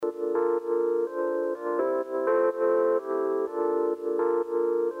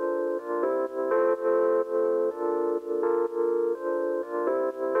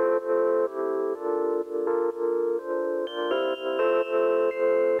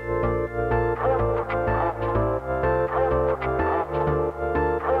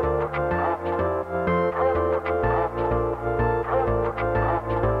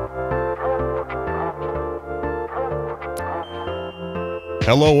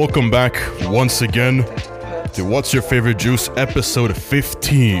Hello, welcome back once again to What's Your Favorite Juice episode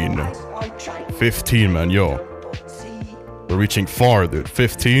 15. 15, man, yo. We're reaching far, dude.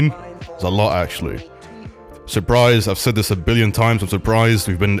 15 is a lot, actually. Surprised, I've said this a billion times, I'm surprised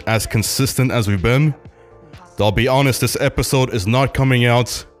we've been as consistent as we've been. I'll be honest, this episode is not coming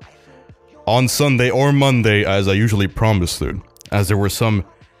out on Sunday or Monday as I usually promised, dude. As there were some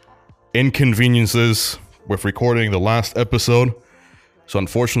inconveniences with recording the last episode. So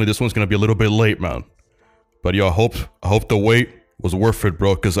unfortunately, this one's gonna be a little bit late, man. But yo, I hope the wait was worth it,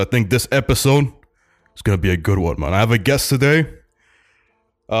 bro. Because I think this episode is gonna be a good one, man. I have a guest today,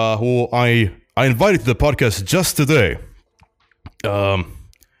 who I invited to the podcast just today. Yo,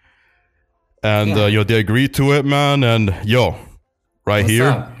 they agreed to it, man. And yo, right What's here,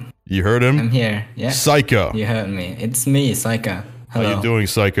 up? You heard him. I'm here. Yeah. Saika. You heard me. It's me, Saika. Hello. How you doing,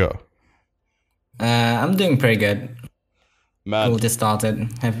 Saika? I'm doing pretty good. Man, School just started.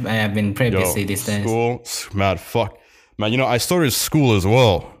 I have been pretty busy these days. School, man, fuck. Man, you know, I started school as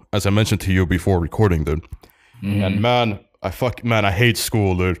well, as I mentioned to you before recording, dude. And man, I hate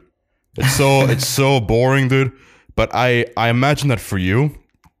school, dude. It's so boring, dude. But I imagine that for you,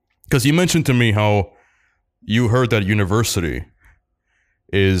 because you mentioned to me how you heard that university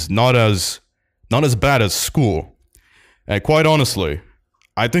is not as bad as school. And quite honestly,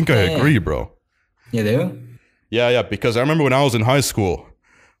 I think I agree, bro. You do? Yeah, because I remember when I was in high school,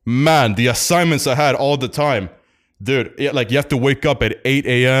 man, the assignments I had all the time, dude, like you have to wake up at 8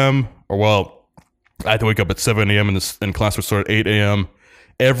 a.m. or well, I had to wake up at 7 a.m. and class would start at 8 a.m.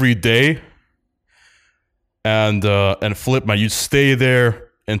 every day. And flip, man, you'd stay there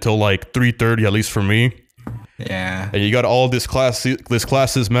until like 3:30, at least for me. Yeah. And you got all this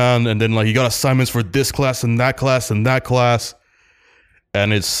classes, man, and then like you got assignments for this class and that class and that class.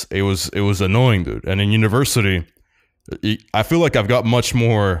 And it was annoying, dude. And in university, I feel like I've got much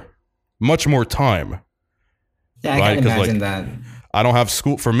more time. Yeah, I can imagine that. I don't have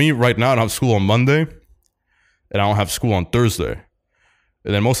school for me right now. I don't have school on Monday, and I don't have school on Thursday.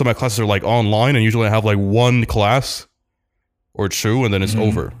 And then most of my classes are like online, and usually I have like one class or two, and then it's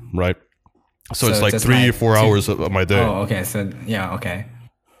over, right? So it's like 3 or 4 hours of my day. Oh, okay. So yeah, okay.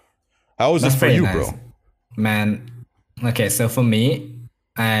 How is it for you, bro? Man, okay. So for me,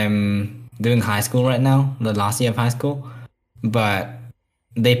 I'm doing high school right now, the last year of high school, but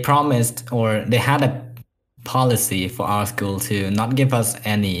they promised or they had a policy for our school to not give us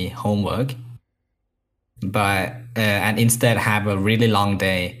any homework, but and instead have a really long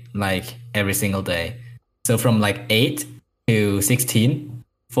day, like every single day. So from like 8 to 16,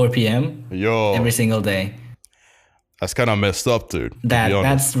 4 p.m. Yo, every single day. That's kind of messed up, dude.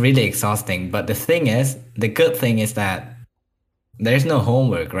 That's really exhausting. But the good thing is that there's no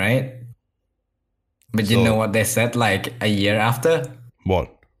homework, right? But you know what they said like a year after? What?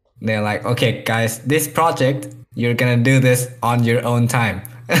 They're like, okay, guys, this project, you're gonna do this on your own time.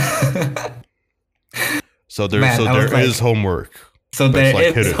 So there is homework. So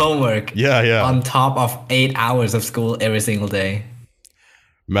there is homework. Yeah. On top of 8 hours of school every single day.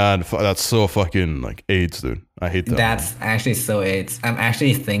 Man, that's so fucking like AIDS, dude. I hate that. That's actually so AIDS. I'm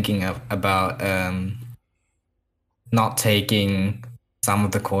actually thinking about not taking some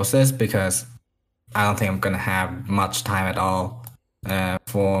of the courses because I don't think I'm gonna have much time at all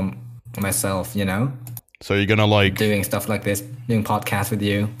for myself, you know? So you're gonna like doing stuff like this, doing podcasts with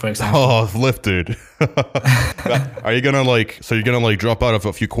you, for example. Oh, flip, dude. Are you gonna like? So you're gonna like drop out of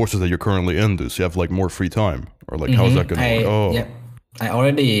a few courses that you're currently in, dude, so you have like more free time, or like how's that gonna work? Oh, yeah, I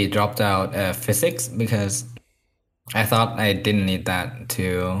already dropped out physics because I thought I didn't need that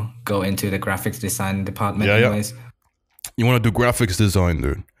to go into the graphics design department. Anyways. You want to do graphics design,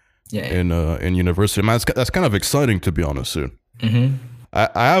 dude? Yeah. In university, man, that's kind of exciting, to be honest, dude. I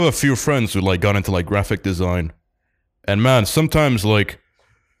have a few friends who like got into like graphic design, and man, sometimes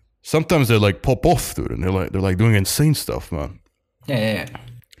they like pop off, dude, and they're like doing insane stuff, man. Yeah.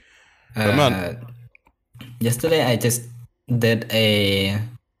 But man, yesterday I just did a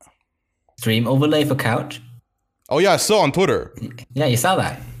stream overlay for Couch. Oh yeah, I saw on Twitter. Yeah, you saw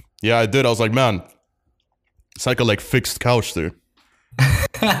that. Yeah, I did. I was like, man, Saika like fixed Couch, dude.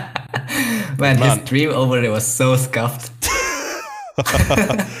 Man, his stream overlay was so scuffed.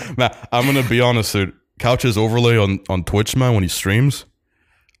 Man, I'm gonna be honest, dude. Couch's overlay on Twitch, man, when he streams,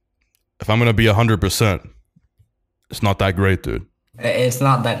 if I'm gonna be 100%, it's not that great, dude. It's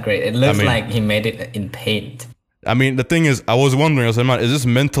not that great. It looks like he made it in paint. I mean, the thing is, I was wondering, I was like, man, is this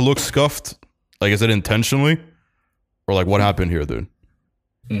meant to look scuffed? Like, is it intentionally? Or like, what happened here, dude?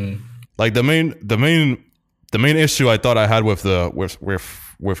 Like the main issue I thought I had with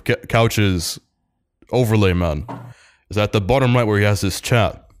Couch's overlay, man, is at the bottom right where he has this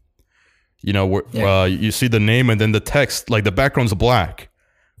chat. You know, where you see the name and then the text, like the background's black.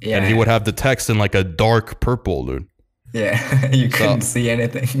 Yeah. And he would have the text in like a dark purple, dude. Yeah, you couldn't see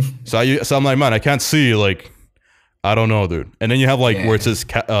anything. So I'm like, man, I can't see. Like, I don't know, dude. And then you have like where it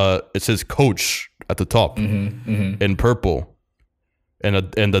says coach at the top in purple, and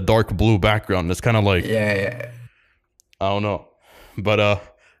the dark blue background. It's kind of like I don't know, but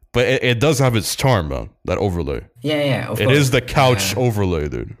it does have its charm, man. That overlay. Yeah. Of it course. is the couch overlay,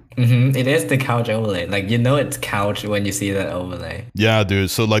 dude. It is the couch overlay. Like you know, it's couch when you see that overlay. Yeah, dude.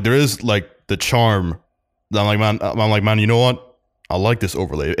 So like there is like the charm. I'm like, man, you know what? I like this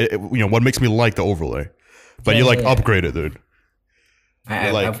overlay. You know what makes me like the overlay, but you upgrade it, dude. I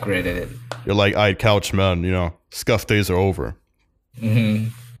upgraded it. You're like, I couch, man. You know, scuff days are over.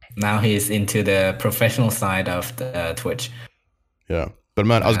 Now he's into the professional side of the Twitch. Yeah, but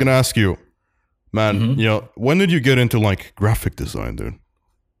man, I was gonna ask you, man. You know, when did you get into like graphic design, dude?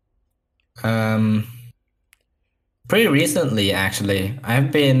 Pretty recently, actually.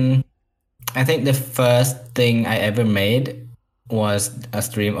 I think the first thing I ever made was a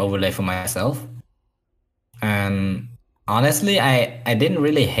stream overlay for myself. And honestly, I didn't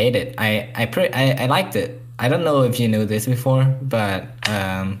really hate it. I liked it. I don't know if you knew this before, but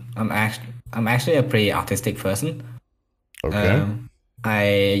I'm actually a pretty artistic person. Okay. I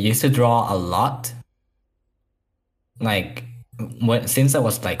used to draw a lot. Like since I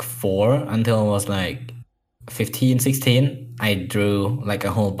was like 4 until I was like 15, 16, I drew like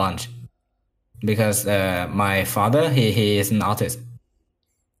a whole bunch. Because my father, he is an artist.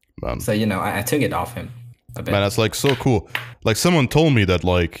 Man. So, you know, I took it off him a bit. Man, that's like so cool. Like someone told me that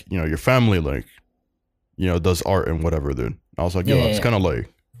like, you know, your family like, you know, does art and whatever, dude. I was like, yo, it's kind of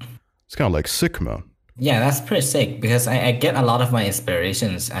like sick, man. Yeah, that's pretty sick because I get a lot of my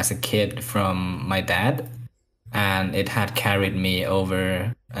inspirations as a kid from my dad. And it had carried me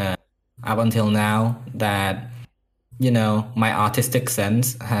over up until now that, you know, my artistic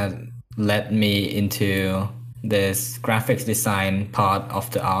sense had led me into this graphics design part of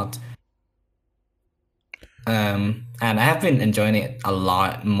the art. And I have been enjoying it a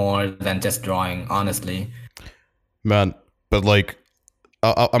lot more than just drawing, honestly. Man, but like,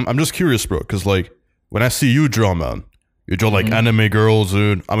 I'm just curious, bro, because like, when I see you draw, man, you draw like anime girls,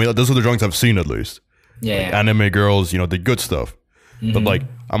 dude. I mean, those are the drawings I've seen at least. Yeah, like, anime girls, you know, the good stuff. But like,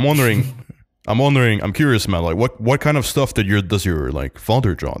 I'm curious, man, like what kind of stuff does your like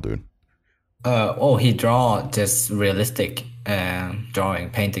father draw, dude? He draw just realistic drawing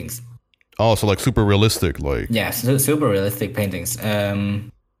paintings. Oh, so like super realistic, like super realistic paintings.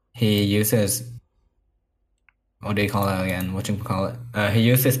 He uses, what do you call it again? What you call it? He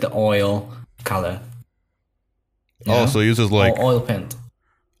uses the oil color. So he uses like oil paint.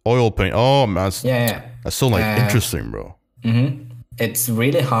 Oil paint. Oh man, that's so like interesting, bro. It's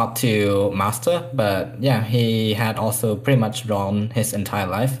really hard to master, but yeah, he had also pretty much drawn his entire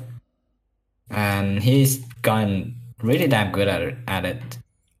life. And he's gotten really damn good at it.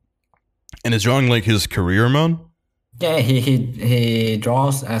 And is drawing like his career, man? Yeah, he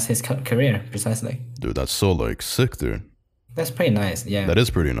draws as his career, precisely. Dude, that's so like sick, dude. That's pretty nice, yeah. That is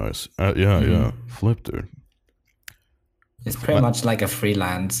pretty nice. Yeah. Flip, dude. It's pretty much like a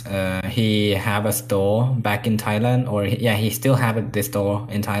freelance. He have a store back in Thailand, or he still have this store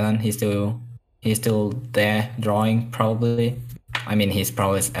in Thailand. He's still there drawing, probably. I mean, he's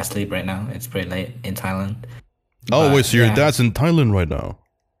probably asleep right now. It's pretty late in Thailand. Oh, wait, so your dad's in Thailand right now?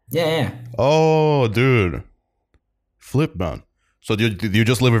 Yeah. Oh, dude. Flip, man. So do you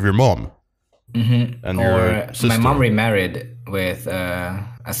just live with your mom? And your sister? My mom remarried with a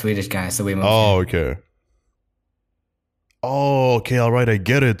Swedish guy, so we moved here. Okay. Oh, okay, all right, I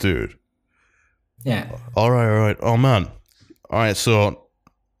get it, dude. Yeah. All right. Oh, man. All right, so...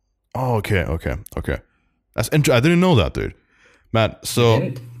 Oh, okay. That's I didn't know that, dude. Man,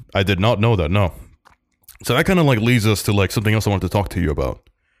 so... I did not know that, no. So that kind of like leads us to like something else I wanted to talk to you about.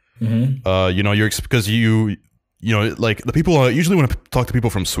 You know, because you know, like the people usually when I talk to people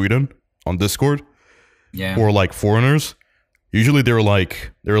from Sweden on Discord, or like foreigners, usually they were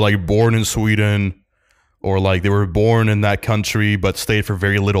like born in Sweden, or like they were born in that country but stayed for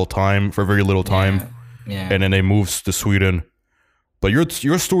very little time, and then they moved to Sweden. But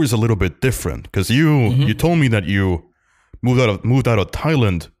your story is a little bit different because you told me that you moved out of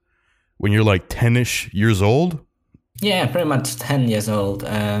Thailand when you're like 10-ish years old. Yeah, pretty much 10 years old.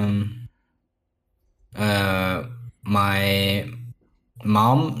 My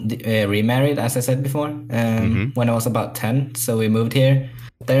mom remarried, as I said before, when I was about 10. So we moved here.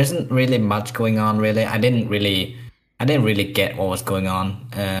 There isn't really much going on, really. I didn't really get what was going on.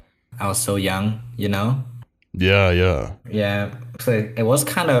 I was so young, you know. Yeah, yeah. Yeah, so it was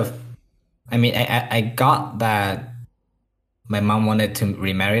kind of. I mean, I got that my mom wanted to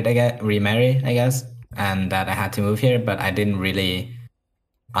remarry, I guess, and that I had to move here, but I didn't really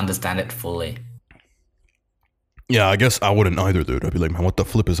understand it fully. Yeah, I guess I wouldn't either, dude. I'd be like, man, what the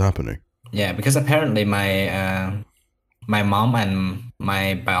flip is happening? Yeah, because apparently my mom and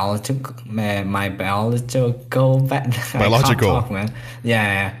my biological I can't Biological. talk, man.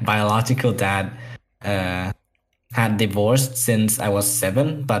 Yeah, biological dad uh had divorced since I was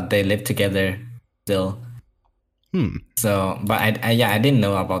 7, but they lived together still. Hmm. So, but I didn't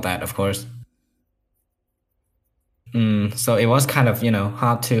know about that, of course. So it was kind of,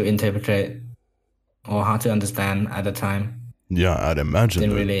 hard to interpret or hard to understand at the time. Yeah, I'd imagine,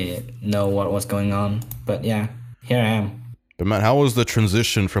 Didn't dude. really know what was going on. But yeah, here I am. But man, how was the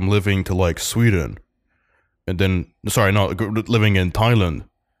transition from living to like Sweden and then, sorry, no, living in Thailand?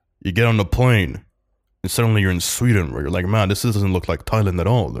 You get on the plane and suddenly you're in Sweden, where you're like, man, this doesn't look like Thailand at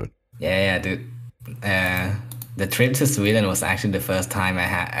all, dude. Yeah, dude. The trip to Sweden was actually the first time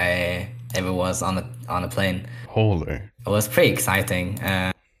I ever was on a plane. Holy. It was pretty exciting.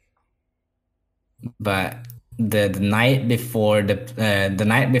 But the night before the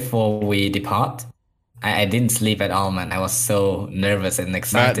night before we depart, I didn't sleep at all, man. I was so nervous and Man,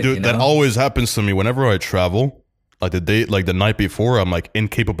 excited, dude, that always happens to me whenever I travel. Like the night before, I'm like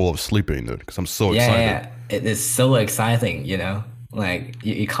incapable of sleeping, dude, because I'm so Yeah, excited. yeah. It is so exciting, Like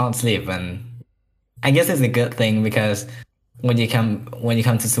you can't sleep, and I guess it's a good thing because when you come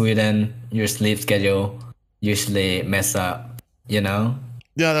to Sweden, your sleep schedule usually mess up, Yeah,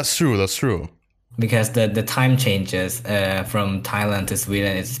 that's true. That's true. because the time changes from Thailand to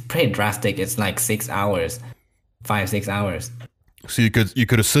Sweden. It's pretty drastic. It's like 6 hours, 5 6 hours. So you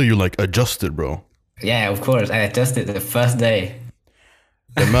could have still you like adjusted, bro. Yeah, of course. I adjusted the first day.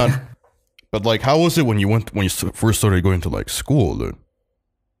 But man, but like, how was it when you first started going to like school, dude?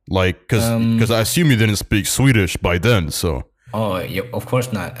 Like, cause I assume you didn't speak Swedish by then, so Oh, of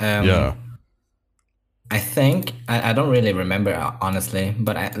course not. yeah. I think I don't really remember honestly,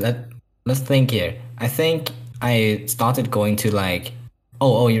 but let's think here. I think I started going to like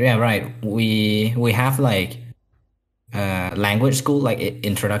oh yeah, right. We have like language school, like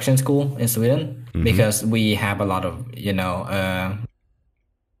introduction school in Sweden, Mm-hmm. because we have a lot of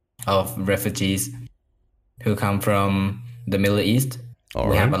of refugees who come from the Middle East. All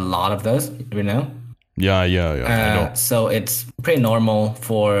We have right. a lot of those, Yeah, yeah, yeah. I know. So it's pretty normal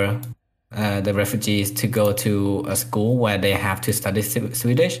for the refugees to go to a school where they have to study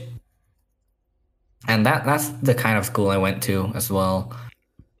Swedish, and that's the kind of school I went to as well.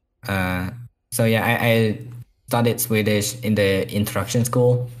 So yeah, I studied Swedish in the introduction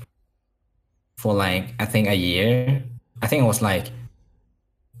school for like I think a year. I think it was like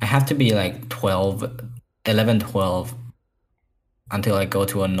I have to be like 12, 11, 12 until I go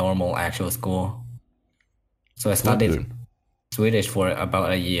to a normal actual school. So I Flip, studied dude. Swedish for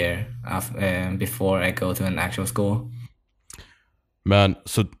about a year before I go to an actual school. Man,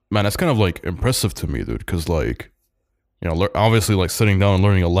 so man, that's kind of like impressive to me, dude. Because like, obviously, like sitting down and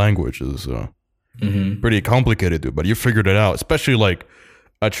learning a language is pretty complicated, dude. But you figured it out, especially like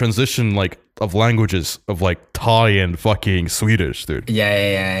a transition like of languages of like Thai and fucking Swedish, dude.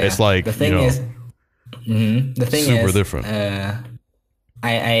 Yeah. It's like The thing is, the thing super is, different.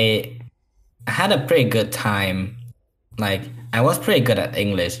 I had a pretty good time. Like I was pretty good at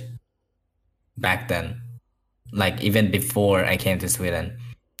English back then. Like even before I came to Sweden.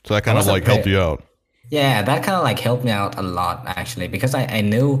 So that I kind of was a like helped pretty you out. Yeah, that kind of like helped me out a lot actually because I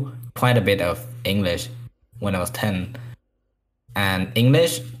knew quite a bit of English when I was 10. And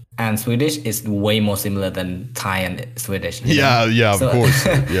English and Swedish is way more similar than Thai and Swedish. Yeah, yeah, of So course,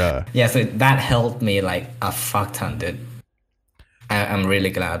 dude. Yeah, yeah, so that helped me like a fuck ton, dude. I'm really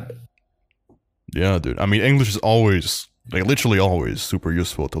glad. yeah, dude. I mean, English is always like literally always super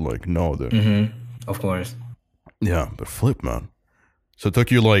useful to like know that. Of course. Yeah, but flip, man. So it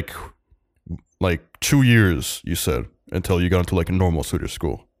took you like 2 years, you said, until you got into like a normal Swedish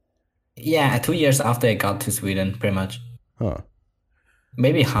school. Yeah, 2 years after I got to Sweden, pretty much. Huh.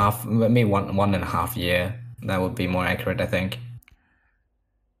 Maybe one and a half year. That would be more accurate, I think.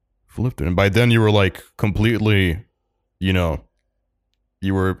 Flipped it. And by then you were like completely, you know,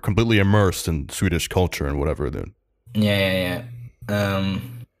 you were completely immersed in Swedish culture and whatever then. Yeah.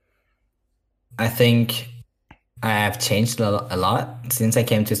 I think I have changed a lot since I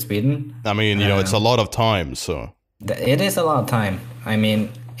came to Sweden. I mean, it's a lot of time, so It is a lot of time. I mean,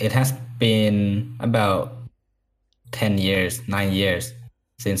 it has been about 10 years, 9 years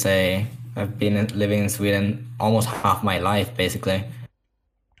since I've been living in Sweden almost half my life, basically.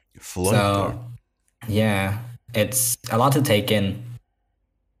 flipped. So Yeah, it's a lot to take in,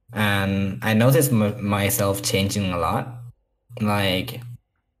 and I noticed myself changing a lot. Like,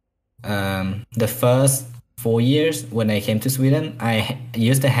 the first 4 years when I came to Sweden, I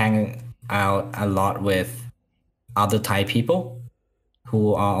used to hang out a lot with other Thai people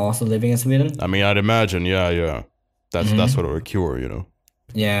who are also living in Sweden. I mean, I'd imagine, yeah, yeah. That's what it would cure, you know.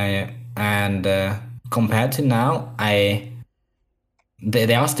 Yeah, yeah. And compared to now,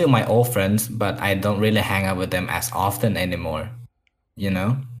 they are still my old friends, but I don't really hang out with them as often anymore. You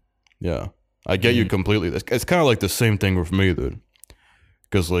know? Yeah, I get you completely. It's kind of like the same thing with me, dude.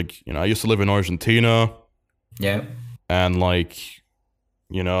 Because like I used to live in Argentina, Yeah. and like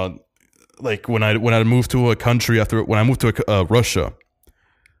you know, like when I moved to a country after when I moved to Russia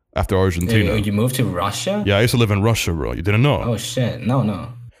after Argentina. You moved to Russia? Yeah, I used to live in Russia, bro. You didn't know? Oh shit! No,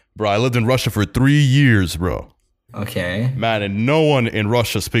 no. Bro, I lived in Russia for 3 years, bro. Okay. Man, and no one in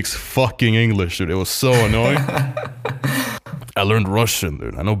Russia speaks fucking English, dude. It was so annoying. I learned Russian,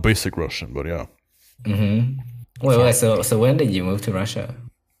 dude. I know basic Russian, but yeah. Wait. So when did you move to Russia?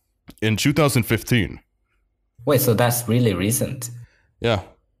 In 2015. Wait, so that's really recent. Yeah.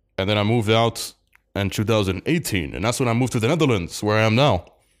 And then I moved out in 2018, and that's when I moved to the Netherlands, where I am now.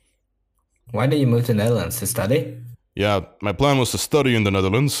 Why did you move to Netherlands to study? Yeah, my plan was to study in the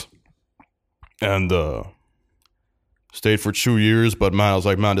Netherlands, and stayed for 2 years. But man, I was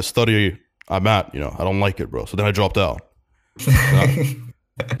like, man, the study I'm at, I don't like it, bro. So then I dropped out. So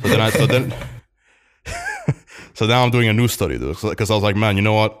so now I'm doing a new study, dude. Because I was like, man, you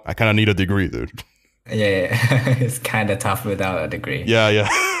know what? I kind of need a degree, dude. Yeah. It's kind of tough without a degree. Yeah.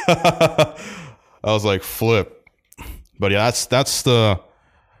 I was like, flip. But yeah, that's the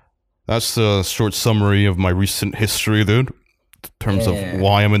short summary of my recent history, dude. In terms of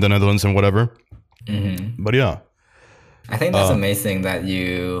why I'm in the Netherlands and whatever. But yeah. I think that's amazing that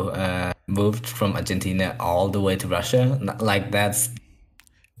you moved from Argentina all the way to Russia. Like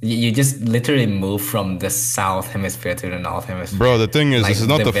you just literally moved from the south hemisphere to the north hemisphere. Bro, the thing is, like this is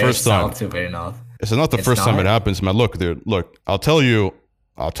not the first time. South to very north. It's not the first time it happens, man. Look, dude. Look, I'll tell you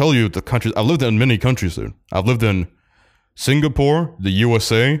the countries. I've lived in many countries, dude. I've lived in Singapore, the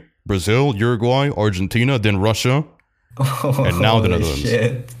USA, Brazil, Uruguay, Argentina, then Russia, and now the Netherlands.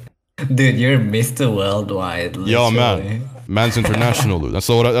 Shit. Dude, you're Mr. Worldwide. Literally. Yo, man. Man's international, dude. That's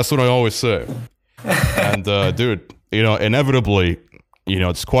what I always say. And dude, inevitably,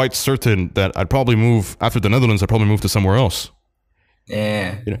 it's quite certain that I'd probably move after the Netherlands. I'd probably move to somewhere else.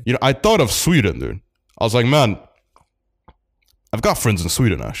 Yeah. I thought of Sweden, dude. I was like, man, I've got friends in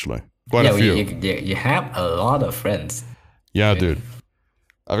Sweden actually. Quite a few. You have a lot of friends. Yeah, dude.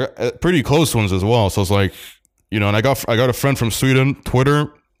 I've got pretty close ones as well. So I was like, and I got a friend from Sweden,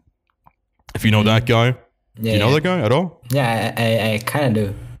 Twitter. If you know that guy. Yeah, you know that guy at all? Yeah, I kind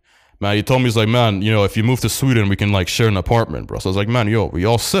of do. Man, he told me, he's like, man, if you move to Sweden, we can like share an apartment, bro. So I was like, man, we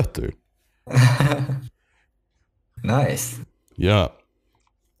all set, dude. Nice. Yeah.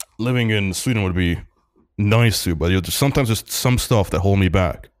 Living in Sweden would be nice too, but sometimes there's some stuff that hold me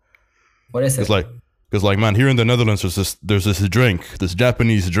back. What is it? Because like, man, here in the Netherlands, there's this drink, this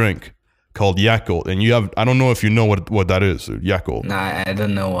Japanese drink called Yakult, and I don't know if you know what that is, Yakult. Nah, I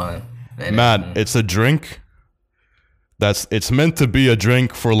don't know what. Man, it's a drink it's meant to be a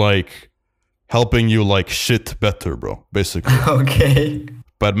drink for like helping you like shit better, bro, basically. Okay.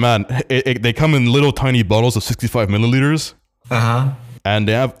 But man, they come in little tiny bottles of 65 milliliters. And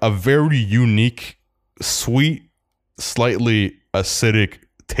they have a very unique, sweet, slightly acidic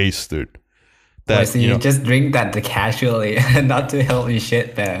taste, dude. So you just drink that casually, not to help you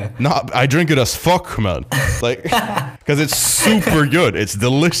shit better. No, I drink it as fuck, man. Like, because it's super good. It's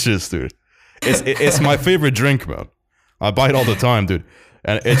delicious, dude. It's my favorite drink, man. I buy it all the time, dude.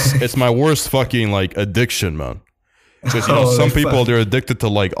 And it's my worst fucking like addiction, man. Because some people, they're addicted to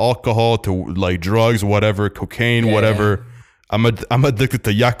like alcohol, to like drugs, whatever, cocaine, whatever. I'm addicted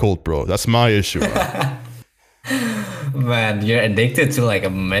to Yakult, bro. That's my issue, man. Man, you're addicted to like a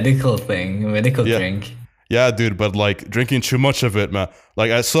medical drink. Yeah, dude, but like drinking too much of it, man.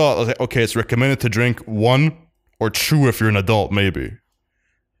 Like I was like, okay, it's recommended to drink 1 or 2 if you're an adult, maybe.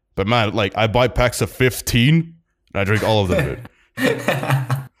 But man, like I buy packs of 15 and I drink all of them, dude.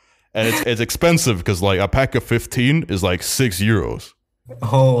 And it's expensive because like a pack of 15 is like €6.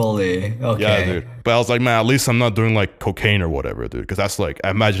 Holy, okay. Yeah, dude. But I was like, man, at least I'm not doing like cocaine or whatever, dude. Because that's like, I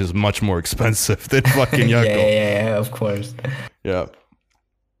imagine it's much more expensive than fucking Yakult. yeah, of course. Yeah.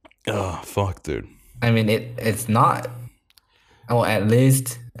 Oh, fuck, dude. I mean, it's not. Oh, at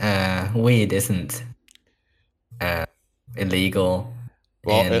least weed isn't illegal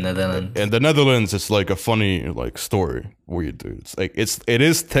in the Netherlands. In the Netherlands, it's like a funny like story. Weed, dude. It's like it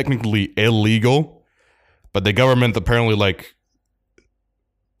is technically illegal, but the government apparently like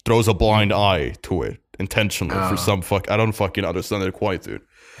throws a blind eye to it intentionally for some I don't fucking understand it quite, dude.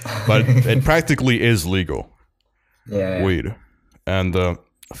 But it practically is legal. Yeah. Weed. And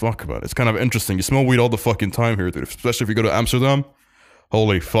fuck, man, it's kind of interesting. You smell weed all the fucking time here, dude. Especially if you go to Amsterdam.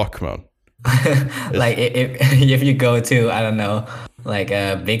 Holy fuck, man. Like if you go to, I don't know, like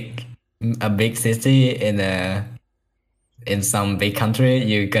a big city in some big country,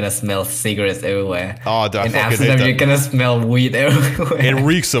 you're gonna smell cigarettes everywhere. Oh, I in fucking Amsterdam, hate that. you're gonna smell weed everywhere. It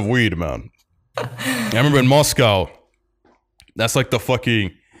reeks of weed, man. I remember in Moscow, that's like the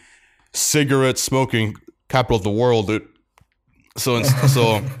fucking cigarette smoking capital of the world, dude. So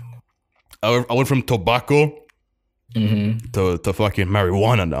I went from tobacco to fucking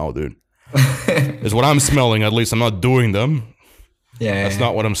marijuana now, dude. Is what I'm smelling. At least I'm not doing them. Yeah, that's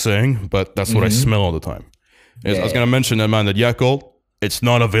not what I'm saying, but that's what I smell all the time. I was gonna mention that, man, that Yakult, it's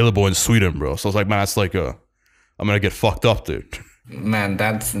not available in Sweden, bro. So I was like, man, that's like I'm gonna get fucked up, dude. Man,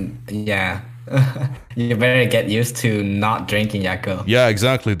 that's you better get used to not drinking Yakult. Yeah,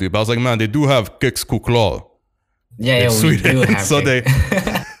 exactly, dude. But I was like, man, they do have Saika0k1. Yeah, we do have so they.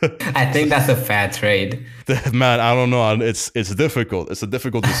 I think that's a fair trade. Man, I don't know. It's difficult. It's a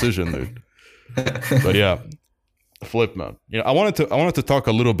difficult decision, dude. But yeah, flip, man. You know, I wanted to talk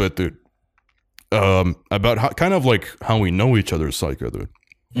a little bit, dude, about how we know each other, Saika, dude.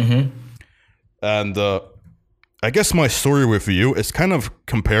 And I guess my story with you is kind of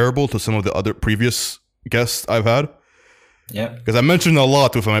comparable to some of the other previous guests I've had. Yeah. Because I mentioned a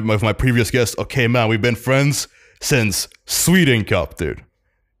lot with my previous guests. Okay, man, we've been friends since Sweden Cup, dude.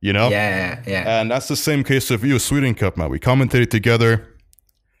 You know? Yeah. And that's the same case with you, Sweden Cup, man. We commentated together.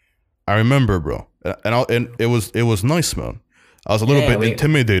 I remember, bro. And it was nice, man. I was a little bit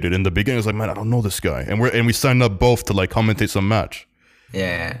intimidated in the beginning. I was like, man, I don't know this guy. And we signed up both to like commentate some match.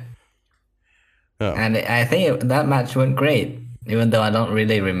 Yeah. And I think that match went great, even though I don't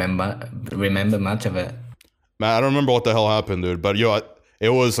really remember much of it. Man, I don't remember what the hell happened, dude. But yo, it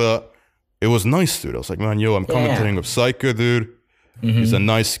was nice, dude. I was like, man, yo, I'm commentating with Saika, dude. He's a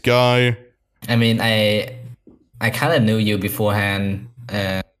nice guy. I mean, I kind of knew you beforehand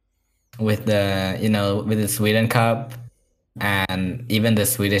with the Sweden Cup and even the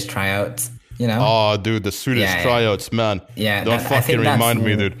Swedish tryouts. You know? Oh, dude, the Swedish tryouts, man. Yeah, don't fucking remind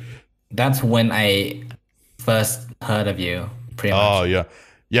me, dude. That's when I first heard of you, pretty much. Oh, yeah.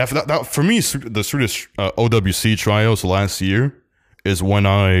 Yeah, for me, the Swedish OWC tryouts last year is when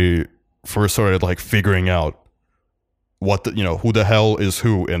I first started like figuring out who the hell is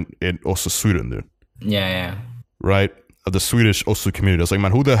who in also Sweden, dude. Yeah. Right? The Swedish Oslo community. I was like,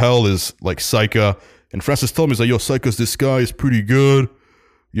 man, who the hell is like Saika? And Francis told me, he's like, yo, Saika's this guy is pretty good.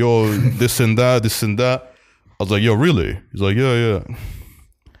 Yo, this and that. I was like, yo, really? He's like, yeah.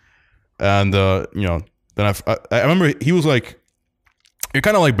 And, then I remember he was like, you're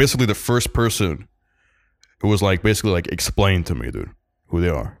kind of like basically the first person who was like basically like explain to me, dude, who they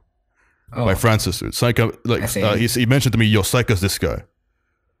are. Oh. By Francis, dude. Saika, like he mentioned to me, yo, Saika's this guy.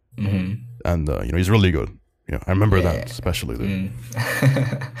 And, he's really good. Yeah, I remember that especially, dude.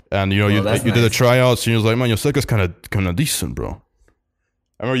 And, you did the tryouts and he was like, man, your Saika's kind of decent, bro.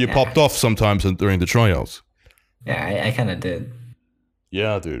 I remember you popped off sometimes during the tryouts. Yeah, I kind of did.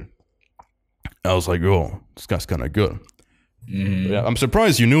 Yeah, dude. I was like, oh, this guy's kind of good. Yeah, I'm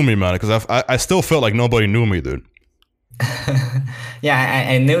surprised you knew me, man, because I still felt like nobody knew me, dude. Yeah,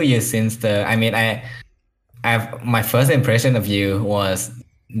 I knew you since my first impression of you was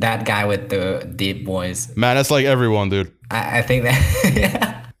that guy with the deep voice. Man, that's like everyone, dude. I think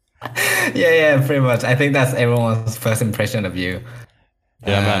that yeah, pretty much. I think that's everyone's first impression of you.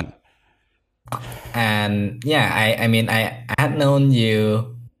 Yeah, man. And yeah, I had known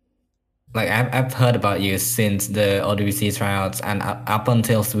you. Like I've heard about you since the OWC tryouts, and up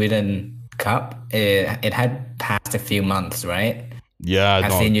until Sweden Cup, it had passed a few months, right? Yeah,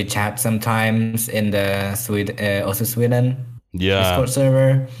 I've seen you chat sometimes in the Sweden Discord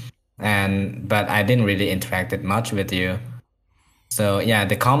server, but I didn't really interacted much with you. So yeah,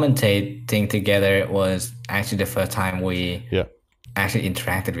 the commentating together was actually the first time we actually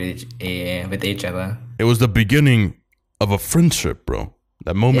interacted with each other. It was the beginning of a friendship, bro.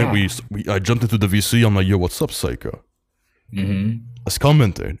 That moment I jumped into the VC. I'm like, yo, what's up, Saika? Let's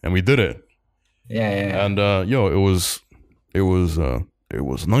commentate, and we did it. Yeah. And it was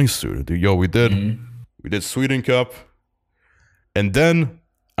nice, dude. Yo, we did Sweden Cup, and then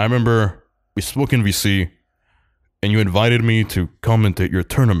I remember we spoke in VC, and you invited me to commentate your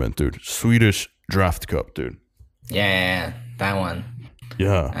tournament, dude. Swedish Draft Cup, dude. Yeah, that one.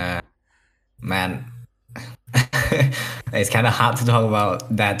 Yeah. Man. it's kind of hard to talk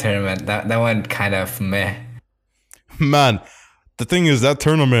about that tournament. That one kind of meh. Man, the thing is that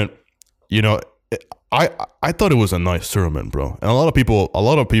tournament, you know, I thought it was a nice tournament, bro. And a lot of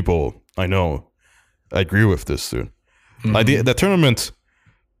people I know agree with this, dude. Mm-hmm. Like the tournament,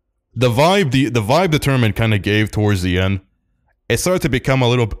 the vibe the tournament kind of gave towards the end, it started to become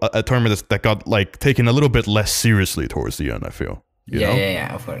a tournament that got like taken a little bit less seriously towards the end, I feel. You know?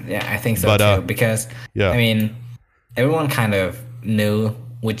 Yeah, of course. Yeah, I think so too. Because yeah. I mean, everyone kind of knew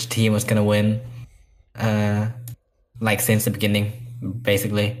which team was gonna win, like since the beginning,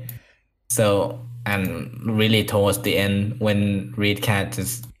 basically. So, and really towards the end, when Reed Cat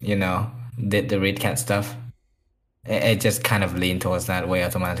just did the Reed Cat stuff, it just kind of leaned towards that way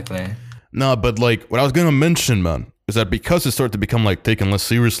automatically. No, but like what I was gonna mention, man, is that because it started to become like taken less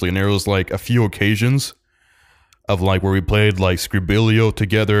seriously, and there was like a few occasions of like where we played like Scribblio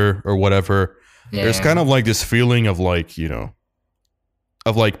together or whatever. Yeah. There's kind of like this feeling of like, you know,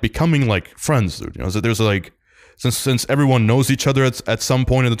 of like becoming like friends, dude. You know, so there's like since everyone knows each other at some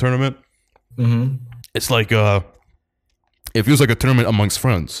point in the tournament, it's like it feels like a tournament amongst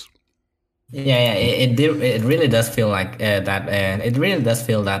friends. Yeah, it really does feel like that. It really does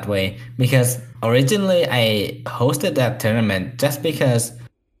feel that way because originally I hosted that tournament just because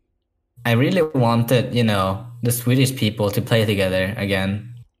I really wanted, you know, the Swedish people to play together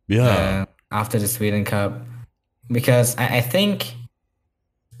again. Yeah. After the Sweden Cup, because I think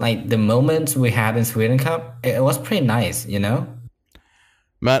like the moments we had in Sweden Cup, it was pretty nice, you know.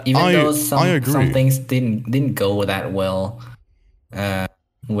 Matt, Even though I agree. some things didn't go that well,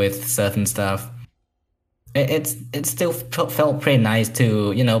 with certain stuff, it still felt pretty nice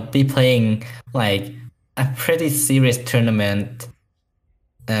to, you know, be playing like a pretty serious tournament,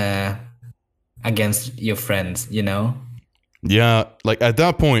 against your friends, you know. Yeah, like at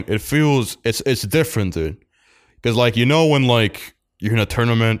that point, it feels it's different, dude. Because like you know when like you're in a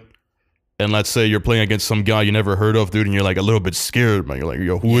tournament, and let's say you're playing against some guy you never heard of, dude, and you're like a little bit scared, man. You're like,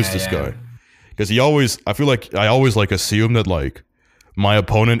 yo, who is this guy? Because I feel like I always like assume that like my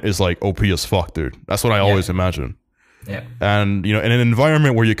opponent is like OP as fuck, dude. That's what I always imagine. Yeah. And you know, in an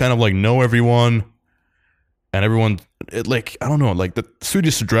environment where you kind of like know everyone, and everyone, it like I don't know, like the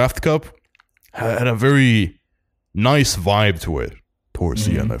Swedish Draft Cup had a very nice vibe to it towards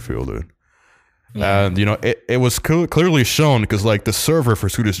the end, I feel, dude. Yeah. And you know, it was clearly shown because like the server for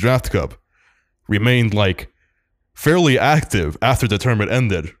Swedish Draft Cup remained like fairly active after the tournament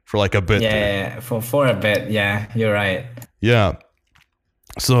ended for like a bit. Yeah, for a bit. Yeah, you're right. Yeah.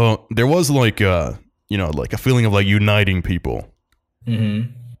 So there was like you know, like a feeling of like uniting people.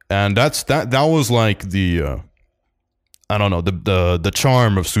 And that was like the I don't know, the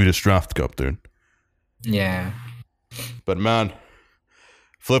charm of Swedish Draft Cup, dude. Yeah. But man,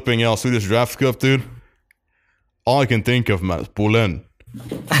 flipping out Swedish Draft Cup, dude. All I can think of, man, is Bullen.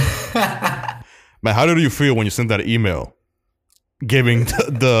 Man, how did you feel when you sent that email giving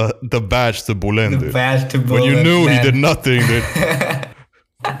the badge to Bullen, dude? The badge to Bullen, when you knew he did nothing, dude.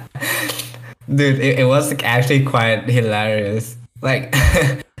 Dude, it was actually quite hilarious. Like,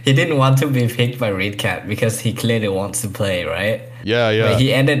 he didn't want to be picked by Reed Cat because he clearly wants to play, right? Yeah. But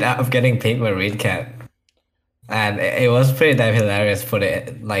he ended up getting picked by Reed Cat. And it was pretty damn hilarious for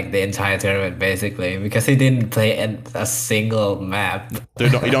the entire tournament, basically, because he didn't play a single map.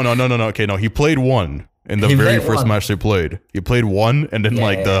 Dude, no. Okay, no, he played one in the very first match they played. He played one, and then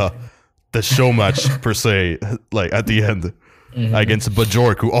the show match per se, like at the end, against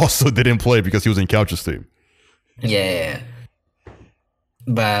Bajork, who also didn't play because he was in Couch's team. Yeah.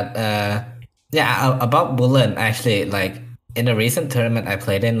 But about Bullen, actually, like in a recent tournament I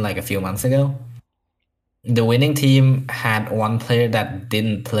played in like a few months ago, the winning team had one player that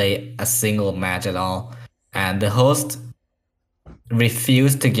didn't play a single match at all, and the host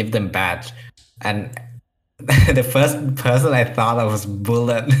refused to give them badge. And the first person I thought of was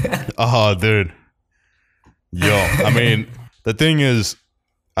Bullet. Oh, dude. Yo, I mean, the thing is,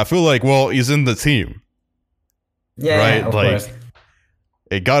 I feel like, well, he's in the team. Yeah, right? Of like, course.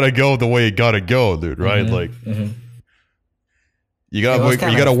 It gotta go the way it gotta go, dude, right? Like, you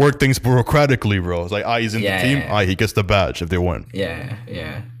gotta work things bureaucratically, bro. It's like, he's in the team, he gets the badge if they win. Yeah.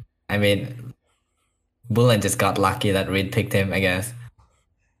 I mean, Bullen just got lucky that Reed picked him, I guess.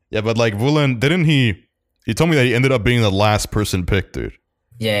 Yeah, but like Bullen, didn't he told me that he ended up being the last person picked, dude.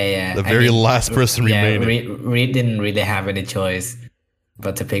 Yeah. The very last person remaining. Reed didn't really have any choice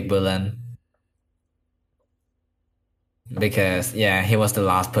but to pick Bullen. Because, he was the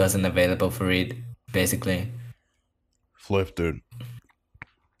last person available for Reed, basically. Flip, dude.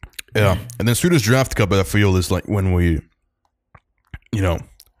 Yeah, and then Swedish Draft Cup, I feel, is like when we, you know,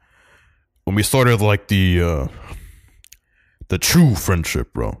 when we started like the the true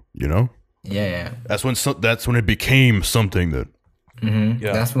friendship, bro. You know? Yeah. That's when it became something that.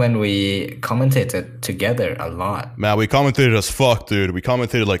 Yeah. That's when we commentated together a lot. Man, we commentated as fuck, dude. We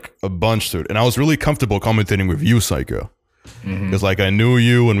commentated like a bunch, dude. And I was really comfortable commentating with you, Saika. Because like I knew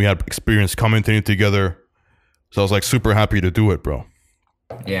you and we had experience commentating together. So I was like super happy to do it, bro.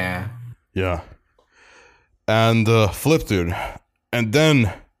 Yeah. Yeah. And flip, dude. And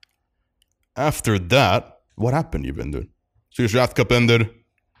then after that, what happened even, dude? So your Draft Cup ended.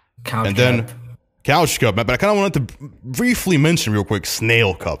 Then Couch Cup, but I kind of wanted to briefly mention real quick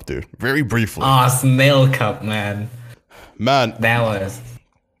Snail Cup, dude. Very briefly. Snail Cup, man. Man. That was...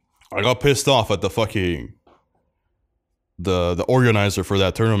 I got pissed off at the fucking... The organizer for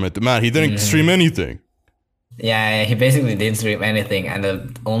that tournament. Man, he didn't stream anything. Yeah, he basically didn't stream anything. And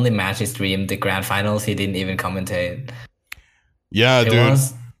the only match he streamed, the grand finals, he didn't even commentate. Yeah, dude.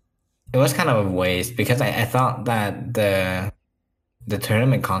 It was kind of a waste because I thought that the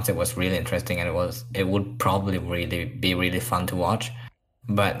tournament concept was really interesting and it would probably be really fun to watch.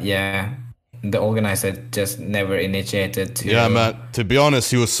 But yeah, the organizer just never initiated to... Yeah, man, to be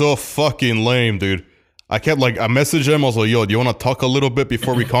honest, he was so fucking lame, dude. I messaged him, I was like, yo, do you want to talk a little bit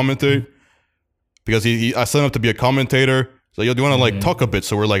before we commentate? Because I signed up to be a commentator. So, yo, do you want to like talk a bit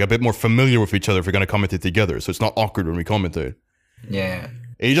so we're like a bit more familiar with each other if we're going to commentate together, so it's not awkward when we commentate? Yeah.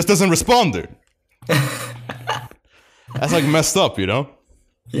 And he just doesn't respond, dude. That's like messed up, you know?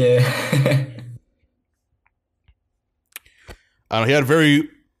 Yeah. And he had very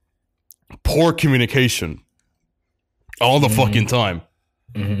poor communication all the fucking time.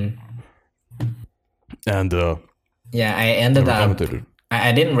 And yeah, I ended up.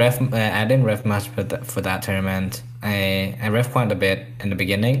 I didn't ref much for that tournament. I ref quite a bit in the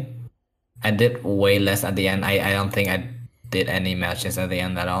beginning. I did way less at the end. I don't think I did any matches at the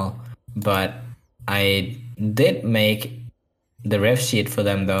end at all. But I did make the ref sheet for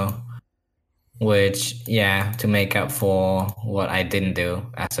them though, which to make up for what I didn't do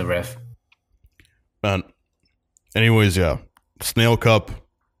as a ref. Man, anyways, yeah, Snail Cup,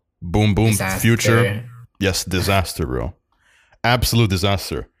 boom, Disaster. future, yes, disaster, bro, absolute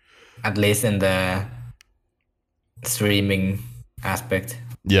disaster. At least in the streaming aspect.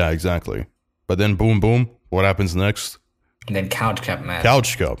 Yeah, exactly. But then boom, what happens next? And then Couch Cup, man.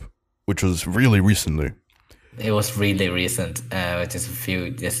 Couch Cup, which was really recently. It was really recent,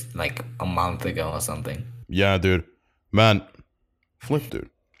 just like a month ago or something. Yeah, dude. Man, flip, dude.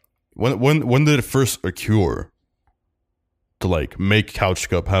 When did it first occur to like make Couch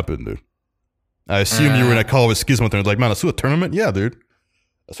Cup happen, dude? I assume you were in a call with Schismat and like, man, let's do a tournament? Yeah, dude.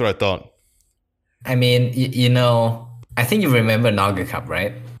 That's what I thought. I mean, you know, I think you remember Naga Cup,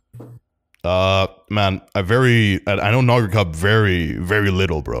 right? Man, I know Naga Cup very, very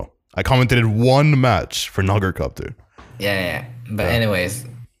little, bro. I commentated one match for Naga Cup, dude. Yeah. But anyways,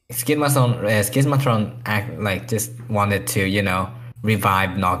 Schismatron just wanted to, you know,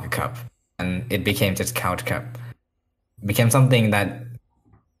 revive Naga Cup, and it became just Couch Cup. It became something that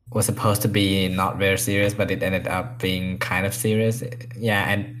was supposed to be not very serious, but it ended up being kind of serious. Yeah,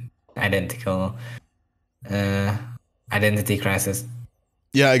 and identity crisis.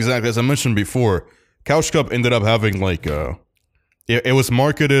 Yeah, exactly. As I mentioned before, Couch Cup ended up having like it was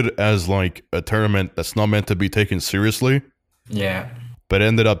marketed as like a tournament that's not meant to be taken seriously. Yeah. But it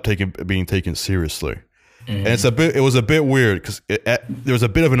ended up being taken seriously. And it was a bit weird because there was a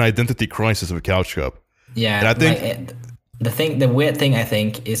bit of an identity crisis with Couch Cup. Yeah. And I think the weird thing I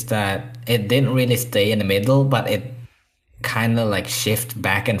think is that it didn't really stay in the middle, but it kind of like shift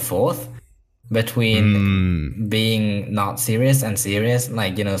back and forth between being not serious and serious,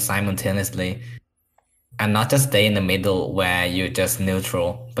 like, you know, simultaneously, and not just stay in the middle where you're just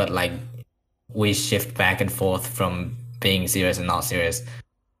neutral, but like we shift back and forth from being serious and not serious.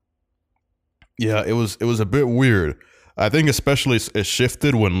 Yeah, it was a bit weird. I think especially it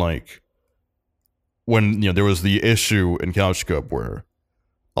shifted when you know there was the issue in Couch Cup where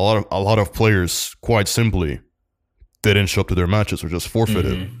a lot of players quite simply didn't show up to their matches or just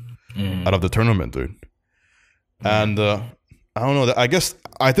forfeited out of the tournament, dude. And I don't know.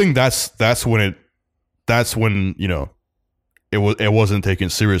 I think that's when you know it wasn't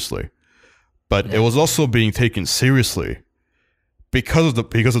taken seriously, but it was also being taken seriously because of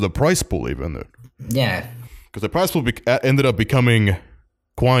the prize pool, even, dude. Yeah, because the prize pool ended up becoming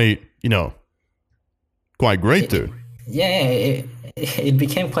quite great, dude. Yeah, it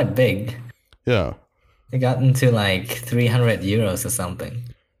became quite big. Yeah, it got into like 300 euros or something.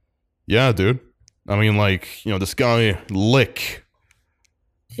 Yeah, dude. I mean, like, you know, this guy Lick.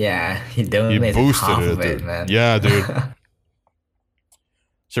 Yeah, he boosted half of it, man. Yeah, dude.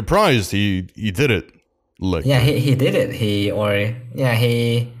 Surprised he did it Lick. Yeah, he did it. He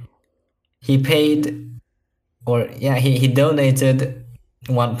paid, or yeah, he donated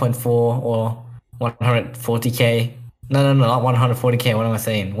 1.4 or 140k. No, not 140k. What am I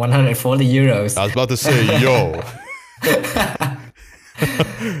saying? 140 euros. I was about to say, yo.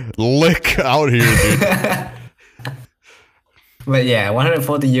 Lick out here, dude. But yeah,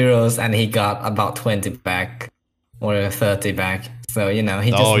 140 euros, and he got about 20 back or 30 back. So he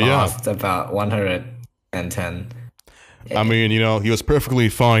just lost about 110. I mean, he was perfectly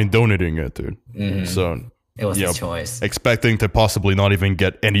fine donating it, dude. So it was his choice. Expecting to possibly not even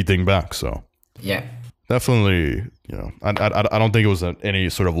get anything back. So yeah, definitely, I don't think it was any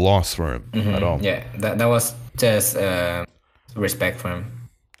sort of loss for him at all. Yeah, that was just respect for him.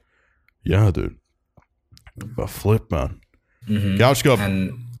 Yeah, dude. But flip, man. Couch Cup,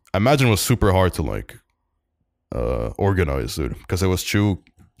 and I imagine it was super hard to organize, dude, because it was two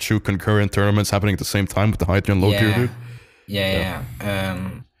concurrent tournaments happening at the same time with the high tier and low tier, dude. Yeah.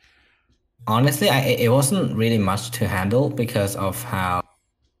 Honestly, it wasn't really much to handle because of how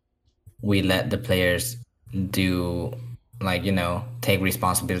we let the players do, take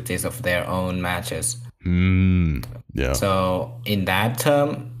responsibilities of their own matches. Yeah. So in that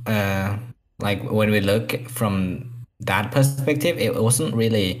term, when we look from that perspective, it wasn't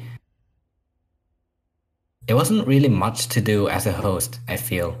really much to do as a host, I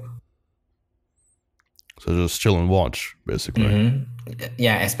feel. So just chill and watch, basically.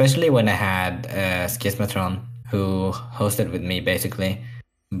 Yeah, especially when I had Schismatron, who hosted with me, basically.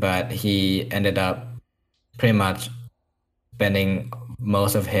 But he ended up pretty much spending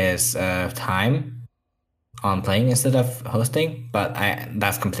most of his time on playing instead of hosting. But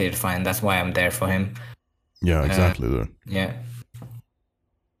that's completely fine. That's why I'm there for him. Yeah, exactly, dude. Yeah.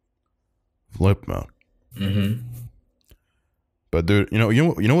 Flip, man. But dude, you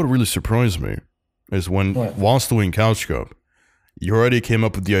know what really surprised me is whilst doing Couch Cup, you already came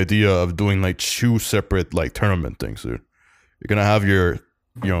up with the idea of doing two separate tournament things, dude. You're gonna have your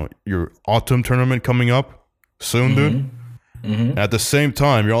autumn tournament coming up soon, dude. And at the same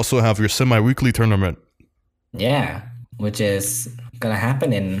time, you also have your semi-weekly tournament. Yeah, which is gonna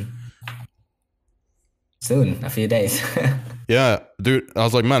happen in soon, a few days. Yeah, dude. I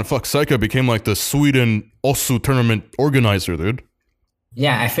was like, man, fuck, Saika became the Sweden Osu tournament organizer, dude.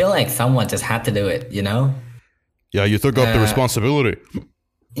 Yeah, I feel like someone just had to do it, Yeah, you took up the responsibility.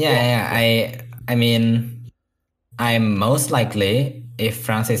 Yeah. I mean, I'm most likely, if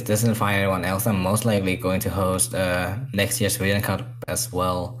Francis doesn't find anyone else, I'm most likely going to host next year's Sweden Cup as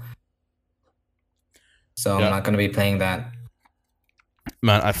well. So I'm not going to be playing that.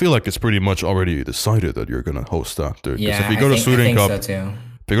 Man, I feel like it's pretty much already decided that you're going to host that, dude. Yeah, if you go to Sweden Cup, so too.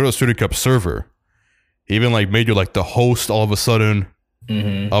 If you go to Sweden Cup server, he even made you the host all of a sudden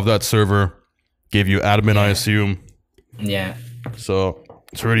of that server, gave you admin, I assume. Yeah. So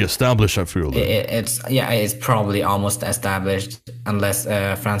it's already established, I feel. It's probably almost established unless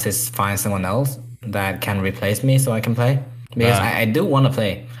Francis finds someone else that can replace me so I can play. Because I do want to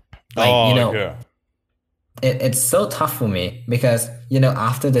play. Yeah. It's so tough for me because,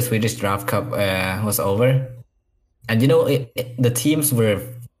 after the Swedish Draft Cup was over, and the teams were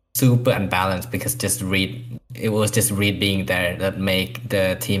super unbalanced because it was just Reed being there that make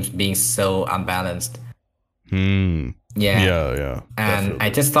the teams being so unbalanced. Yeah. Yeah. And definitely. I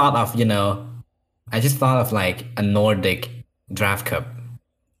just thought of a Nordic Draft Cup.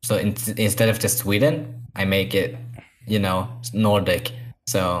 So instead of just Sweden, I make it, Nordic.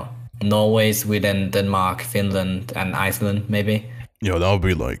 So Norway, Sweden, Denmark, Finland, and Iceland, maybe. Yo, that would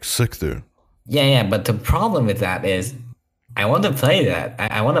be sick, dude. Yeah. But the problem with that is, I want to play that.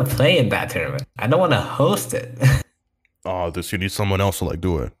 I want to play in that tournament. I don't want to host it. You need someone else to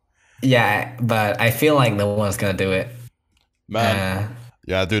do it. Yeah, but I feel like no one's gonna do it. Man,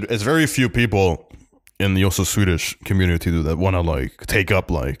 yeah, dude. It's very few people in the also Swedish community that want to take up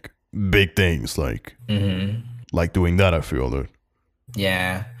big things like doing that. I feel, dude.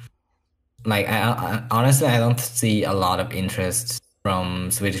 Yeah. I honestly, I don't see a lot of interest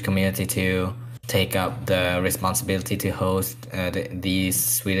from Swedish community to take up the responsibility to host these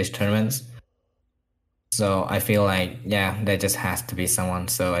Swedish tournaments. So I feel there just has to be someone.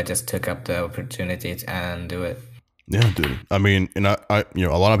 So I just took up the opportunity and do it. Yeah, dude. I mean, and I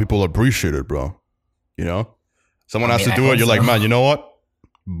a lot of people appreciate it, bro. Someone has to do it. You're like, man, you know what?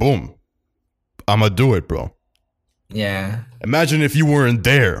 Boom. I'm gonna do it, bro. Yeah. Imagine if you weren't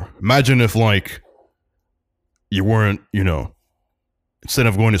there. Imagine if you weren't, instead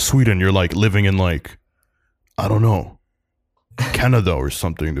of going to Sweden, you're living in I don't know, Canada or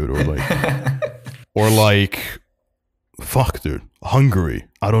something, dude, or fuck, dude, Hungary.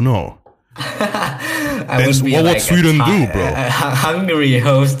 I don't know. would be what would like Sweden do, bro?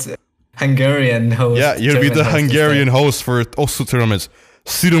 Hungarian host. Yeah, you'd be the tournament host Hungarian instead. host for also tournaments.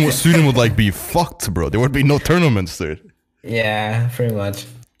 Sweden would like be fucked, bro. There would be no tournaments, dude. Yeah, pretty much.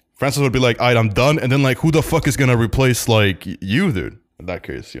 Francis would be like, alright, I'm done. And then like, who the fuck is gonna replace like you, dude? In that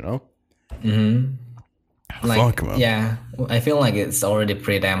case, you know? Like, Fuck, man. yeah, I feel like it's already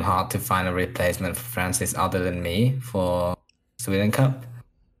pretty damn hard to find a replacement for Francis other than me for Sweden Cup.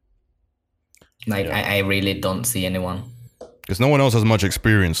 Like, I really don't see anyone. Because no one else has much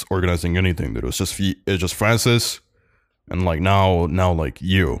experience organizing anything, dude. It's just Francis, and like now like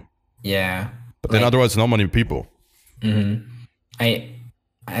you. Yeah. But then otherwise, not many people. I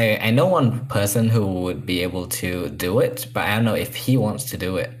know one person who would be able to do it, but I don't know if he wants to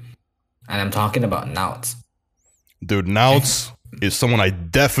do it. And I'm talking about Nauts. Dude, Nauts is someone I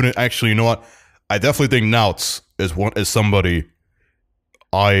actually, you know what? I definitely think Nauts is somebody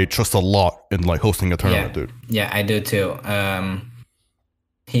I trust a lot in like hosting a tournament, dude. Yeah, I do too.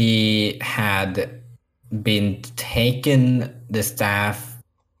 He had been taken the staff.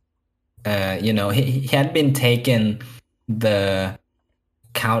 He had been taken the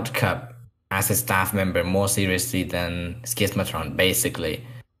Couch Cup as a staff member more seriously than Schismatron, basically,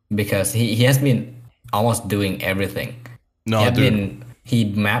 because he has been almost doing everything. No, dude. He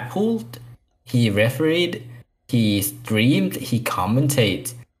map pooled, he refereed, he streamed, he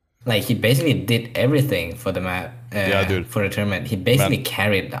commentated. Like, he basically did everything for the map. Dude. For the tournament. He basically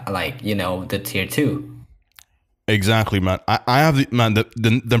carried, like, the tier 2. Exactly, man. I have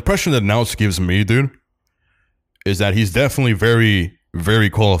the impression that Nauts gives me, dude, is that he's definitely very, very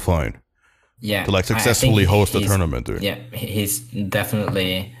qualified. Yeah. To like successfully host a tournament, dude. Yeah, he's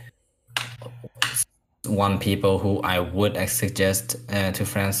definitely one people who I would suggest to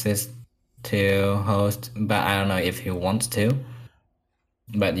Francis to host, but I don't know if he wants to.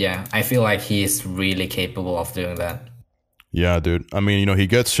 But yeah, I feel like he's really capable of doing that. Yeah, dude. I mean, he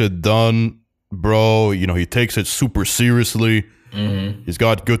gets shit done, bro. He takes it super seriously. He's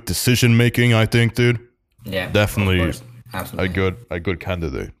got good decision making, I think, dude. Yeah, definitely absolutely a good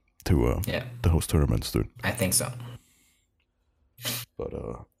candidate to host tournaments, dude. I think so. But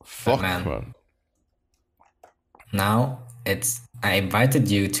fuck, man. Now I invited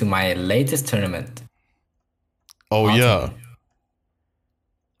you to my latest tournament. Oh, Autumn. yeah.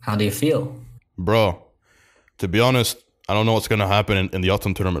 How do you feel? Bro, to be honest, I don't know what's gonna happen in the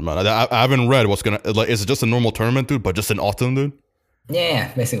autumn tournament, man. I haven't read what's gonna, like, is it just a normal tournament, dude, but just in autumn, dude?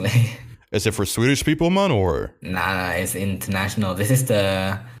 Yeah, basically. Is it for Swedish people, man, or? Nah, it's international. This is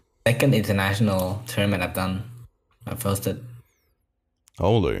the second international tournament I've hosted.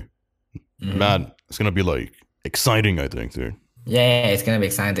 Holy. Man, it's gonna be, like, exciting, I think, dude. Yeah, it's gonna be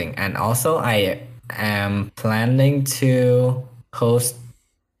exciting. And also, I am planning to host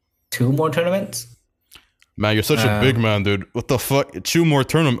 2 more tournaments. Man, you're such a big man, dude. What the fuck? 2 more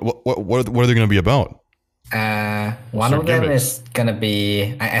tournaments? What are they gonna be about? One of them is gonna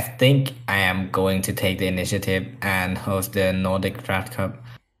be, I think I am going to take the initiative and host the Nordic Draft Cup.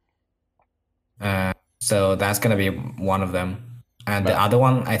 So that's gonna be one of them. And the other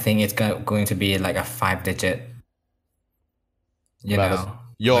one, I think it's going to be like a 5-digit.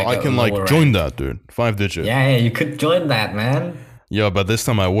 Yo, I can like join that, dude. 5-digit. Yeah, you could join that, man. Yeah, but this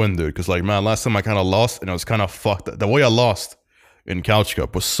time I win, dude. Because, like, man, last time I kind of lost, and it was kind of fucked up. The way I lost in Couch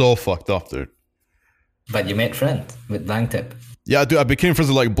Cup was so fucked up, dude. But you made friends with Blank Tip. Yeah, dude, I became friends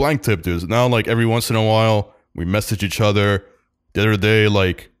with, like, Blank Tip, dude. Now, like, every once in a while, we message each other. The other day,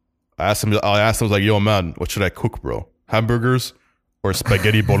 like, I asked him, I was like, yo, man, what should I cook, bro? Hamburgers or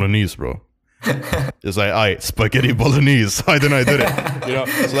spaghetti bolognese, bro? It's like, alright, spaghetti bolognese. I did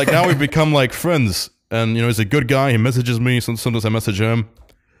it. So, like, now we've become, like, friends. And, he's a good guy. He messages me. Sometimes I message him.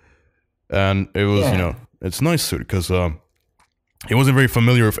 And it was, it's nice, dude, because he wasn't very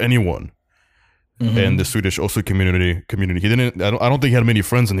familiar with anyone in the Swedish Oslo community. He didn't, I don't think he had many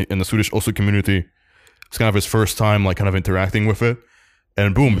friends in the Swedish Oslo community. It's kind of his first time, like, kind of interacting with it.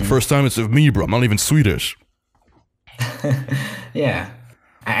 And boom, first time it's with me, bro. I'm not even Swedish. Yeah.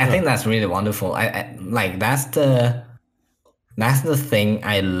 I think that's really wonderful. I like, that's the thing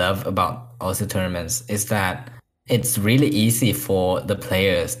I love about also tournaments, is that it's really easy for the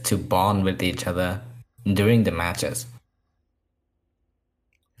players to bond with each other during the matches.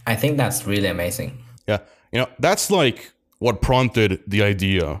 I think that's really amazing. Yeah. That's like what prompted the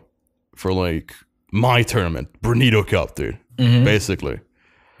idea for like my tournament, Bonito Cup, dude. Basically.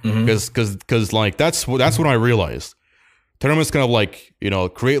 Because like that's what I realized. Tournaments kind of like,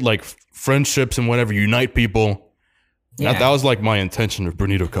 create like friendships and whatever, unite people. Yeah. That was like my intention with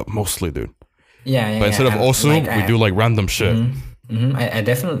Bonito Cup mostly, dude. Yeah. But instead of also, like, we do like random shit. I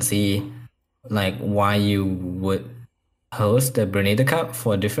definitely see like why you would host the Bonita Cup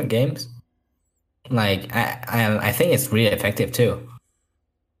for different games. Like I think it's really effective too.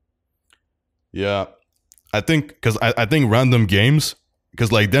 Yeah, I think because I think random games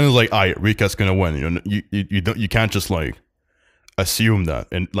because like then it's like, alright, Rika's gonna win. You know, you don't you can't just like assume that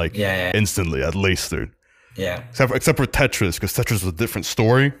and like Yeah, instantly at least, dude. yeah, Except for Tetris because Tetris is a different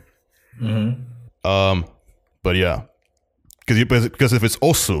story. yeah. But yeah, because if it's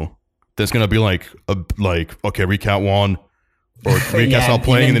also then it's gonna be like okay, Recap won or Recap's not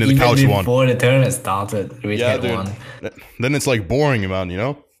playing and then the couch won. Before the tournament started, we Yeah, had dude. one. Then it's like boring, man. You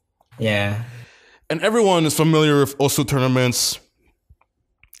know. Yeah. And everyone is familiar with also tournaments.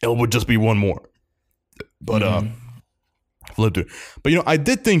 It would just be one more. But flip, dude. But you know, I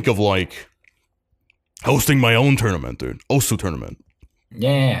did think of like hosting my own tournament, dude. Osu tournament.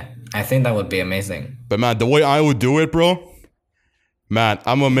 Yeah, I think that would be amazing. But man, the way I would do it, bro. Man,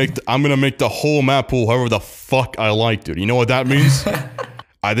 I'm gonna make the whole map pool however the fuck I like, dude. You know what that means?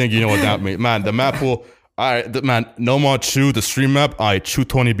 I think you know what that means, man. The map pool. Alright, man. No mod chew the stream map. I chew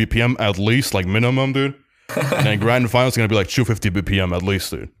 20 BPM at least, like minimum, dude. And then grand finals gonna be like 250 BPM at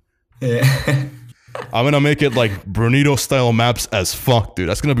least, dude. Yeah. I'm gonna make it like Brunito style maps as fuck, dude.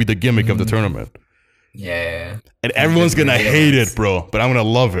 That's gonna be the gimmick of the tournament. Yeah. And everyone's gonna hate it, bro. But I'm gonna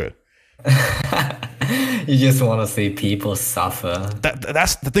love it. You just want to see people suffer.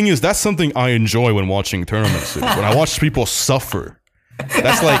 That's the thing is that's something I enjoy when watching tournaments. Dude. When I watch people suffer,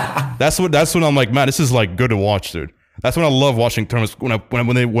 that's when I'm like, man, this is like good to watch, dude. That's when I love watching tournaments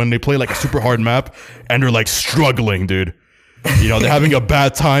when they play like a super hard map and they're like struggling, dude. You know, they're having a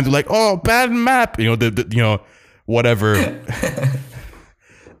bad time. They're like, oh, bad map. You know, you know, whatever. And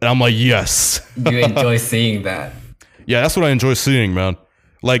I'm like, yes. You enjoy seeing that. Yeah, that's what I enjoy seeing, man.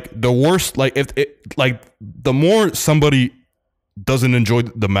 Like the worst, like if it, like the more somebody doesn't enjoy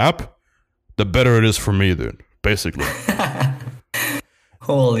the map, the better it is for me, dude. Basically.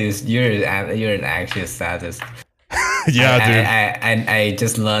 Holy, you're an actual sadist. Yeah, dude. I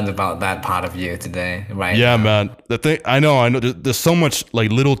just learned about that part of you today, right? Yeah, now. man. The thing I know. There's so much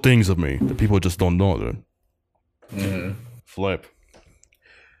like little things of me that people just don't know, dude. Flip.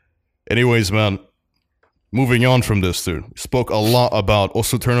 Anyways, man. Moving on from this, dude. Spoke a lot about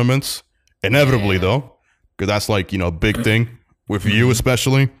Osu tournaments. Inevitably, though, because that's like, you know, a big thing with you,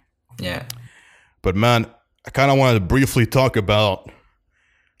 especially. Yeah. But man, I kind of wanted to briefly talk about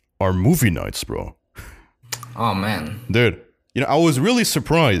our movie nights, bro. Oh man, dude. You know, I was really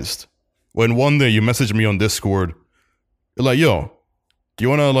surprised when one day you messaged me on Discord. You're like, "Yo, do you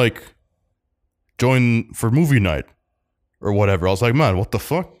want to like join for movie night or whatever?" I was like, "Man, what the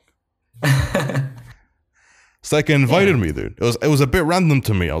fuck?" Saika invited me, dude. It was a bit random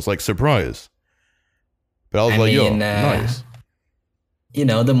to me. I was like surprised, but I was like, "Yo, nice." You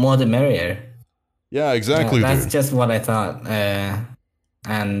know, the more the merrier. Yeah, exactly. That's dude. just what I thought.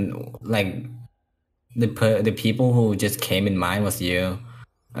 And like the people who just came in mind was you,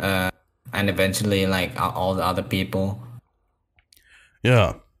 and eventually like all the other people.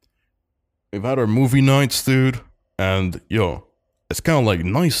 Yeah, we've had our movie nights, dude, and yo, it's kind of like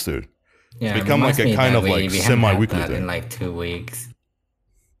nice, dude. Yeah, it's become like a kind of like semi-weekly thing. In like 2 weeks.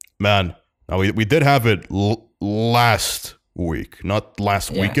 Man, now we did have it last week, not last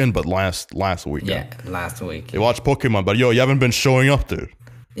weekend, but last weekend. Yeah, last week. You watched Pokemon, but yo, you haven't been showing up, dude.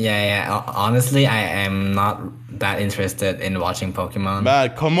 Yeah. Honestly, I am not that interested in watching Pokemon. Man,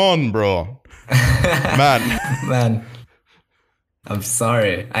 come on, bro. Man. I'm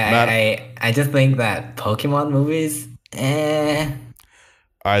sorry. I just think that Pokemon movies,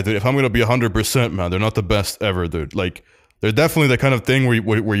 Alright, dude, if I'm gonna be 100%, man, they're not the best ever, dude. Like, they're definitely the kind of thing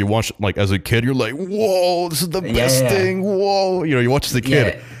where you watch, like, as a kid, you're like, whoa, this is the best thing, whoa. You know, you watch as a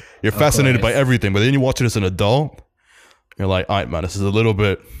kid, you're fascinated by everything, but then you watch it as an adult, you're like, alright, man, this is a little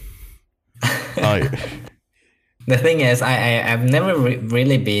bit... The thing is, I've never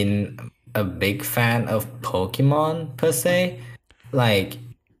really been a big fan of Pokemon, per se. Like,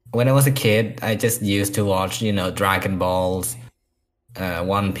 when I was a kid, I just used to watch, you know, Dragon Balls,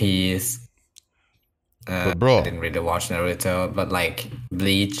 One Piece. But bro, I didn't really watch Naruto, but like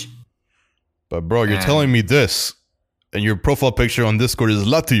Bleach. But bro, you're telling me this, and your profile picture on Discord is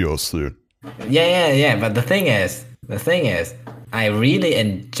Latios, dude. Yeah. But the thing is, I really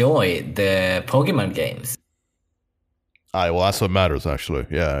enjoy the Pokemon games. Alright, well, that's what matters, actually.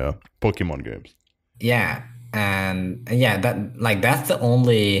 Yeah. Pokemon games. Yeah, and yeah, that's the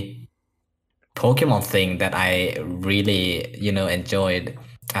only Pokemon thing that I really, you know, enjoyed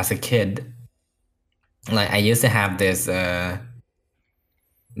as a kid. Like I used to have this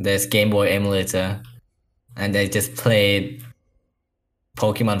Game Boy emulator, and I just played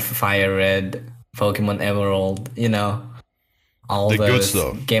Pokemon Fire Red, Pokemon Emerald, you know, all The good those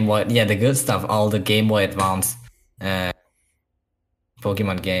stuff. Game Boy, yeah, the good stuff, all the Game Boy Advance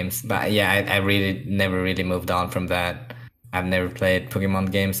Pokemon games. But yeah, I really never really moved on from that. I've never played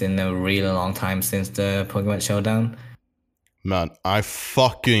Pokemon games in a really long time since the Pokemon Showdown. Man, I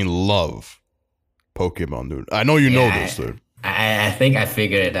fucking love Pokemon, dude. I know you know this, dude. I think I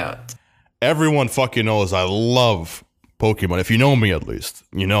figured it out. Everyone fucking knows I love Pokemon. If you know me at least,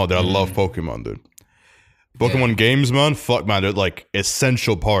 you know that I love Pokemon, dude. Pokemon games, man, fuck, man, they're like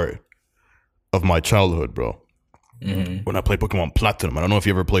essential part of my childhood, bro. When I play Pokemon Platinum, I don't know if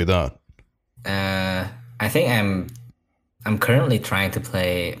you ever played that. I think I'm currently trying to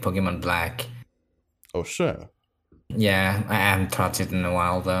play Pokemon Black. Oh shit. Yeah, I haven't touched it in a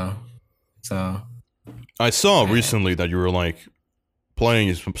while though. So I saw recently that you were like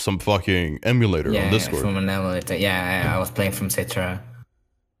playing some fucking emulator on Discord. from an emulator. Yeah, I was playing from Citra.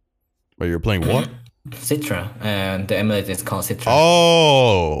 Wait, you're playing what? Citra. The emulator is called Citra.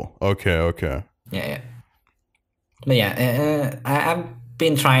 Oh, okay. Yeah. But yeah, I've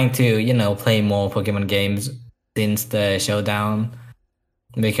been trying to, play more Pokemon games since the Showdown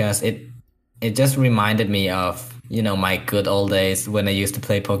because it just reminded me of, my good old days when I used to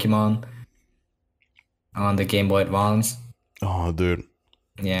play Pokemon on the Game Boy Advance. Oh, dude.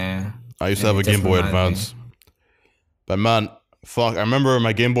 Yeah. I used to have a Game Boy Advance. But man, fuck, I remember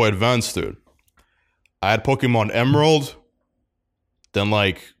my Game Boy Advance, dude. I had Pokemon Emerald. Then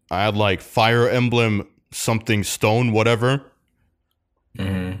like I had like Fire Emblem something stone, whatever.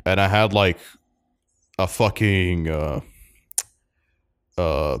 And I had like a fucking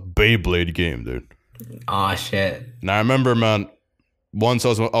Beyblade game, dude. Oh shit. And I remember, man, once I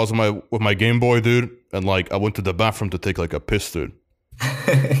was with my Game Boy, dude, and like I went to the bathroom to take like a piss, dude.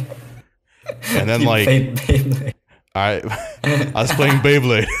 And then like I was playing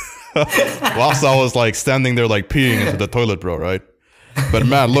Beyblade whilst I was like standing there like peeing into the toilet, bro, right? But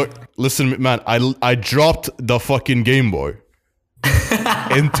man, listen, man, I dropped the fucking Game Boy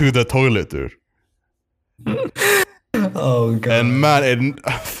into the toilet, dude. Oh god. And man,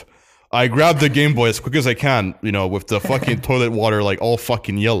 I grabbed the Game Boy as quick as I can, with the fucking toilet water like all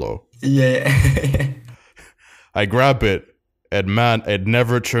fucking yellow. Yeah. I grab it, and man, it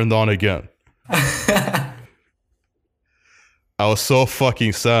never turned on again. I was so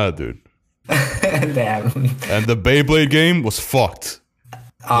fucking sad, dude. Damn. And the Beyblade game was fucked.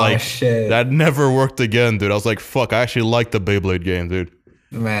 Oh shit. That never worked again, dude. I was like, fuck, I actually like the Beyblade game, dude.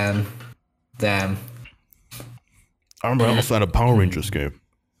 Man. Damn. I remember I also had a Power Rangers game.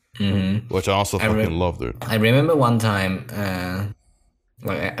 Which I also fucking loved, dude. I remember one time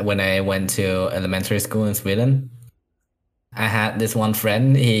when I went to elementary school in Sweden, I had this one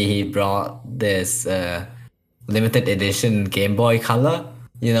friend. He brought this limited edition Game Boy Color.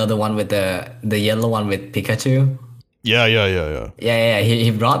 The one with the yellow one with Pikachu. Yeah. Yeah. He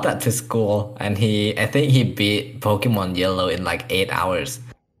brought that to school, and I think he beat Pokemon Yellow in like 8 hours,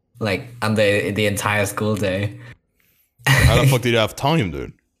 like on the entire school day. How the fuck did you have time,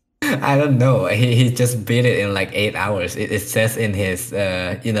 dude? I don't know. He just beat it in like 8 hours. It says in his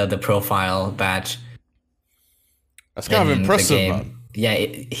the profile badge. That's kind of impressive, man. Yeah,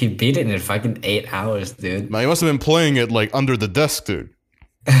 he beat it in fucking 8 hours, dude. Man, he must have been playing it like under the desk, dude.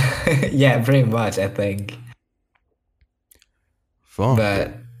 Yeah, pretty much, I think. Fuck.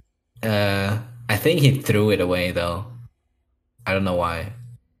 But I think he threw it away though. I don't know why.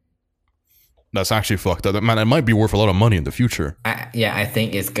 That's actually fucked up. Man, it might be worth a lot of money in the future. I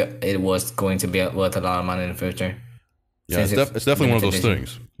think it was going to be worth a lot of money in the future. Yeah, it's definitely one of those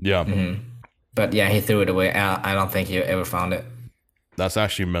things. Yeah. But yeah, he threw it away. I don't think he ever found it. That's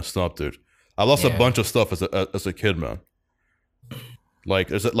actually messed up, dude. I lost a bunch of stuff as a kid, man. Like,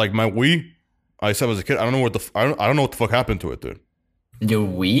 is it like my Wii? I used to have as a kid. I don't know I don't know what the fuck happened to it, dude. Your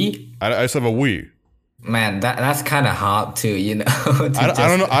Wii? I used to have a Wii. Man, that's kind of hard to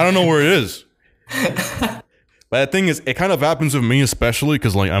I don't know where it is. But the thing is, it kind of happens with me especially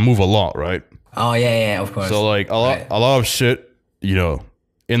because like I move a lot, right? Oh yeah, of course. So like a lot of shit,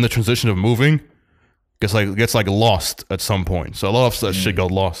 in the transition of moving, gets lost at some point. So a lot of that shit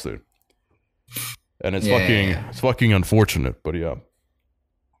got lost, dude. And it's it's fucking unfortunate, but yeah.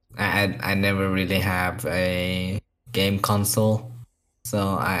 I never really have a game console,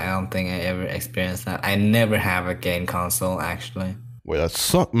 so I don't think I ever experienced that. I never have a game console actually. Wait, that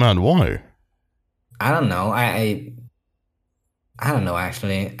sucked, man. Why? I don't know. I don't know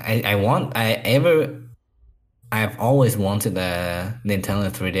actually. I've always wanted a Nintendo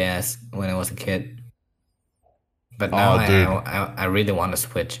 3DS when I was a kid. But now I really want a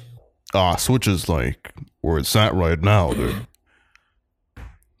Switch. Switch is like where it's at right now, dude.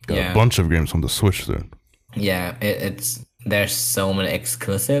 Got a bunch of games on the Switch, dude. Yeah, there's so many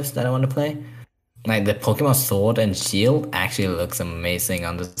exclusives that I want to play. Like the Pokemon Sword and Shield actually looks amazing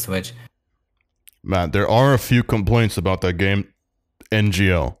on the Switch. Man, there are a few complaints about that game.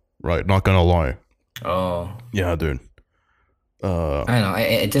 NGL, right? Not gonna lie. Oh. Yeah, dude. I don't know.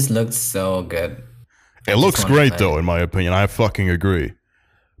 It just looks so good. It looks great, though, in my opinion. I fucking agree.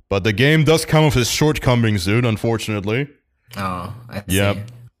 But the game does come with its shortcomings, dude, unfortunately. Oh, I see. Yeah.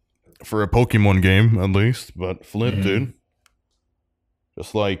 For a Pokemon game, at least. But flip, dude.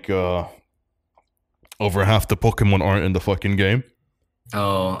 Just like, over half the Pokemon aren't in the fucking game.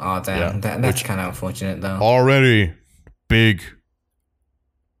 Oh, damn. Yeah. That's kind of unfortunate, though. Already big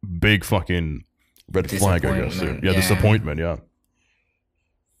fucking red flag, I guess, dude. Yeah, disappointment, yeah.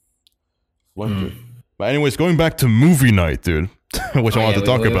 But anyways, going back to movie night, dude, which I wanted to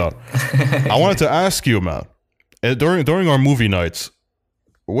talk about. I wanted to ask you, man, during our movie nights,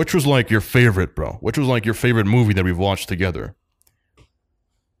 which was like your favorite, bro? Which was like your favorite movie that we've watched together?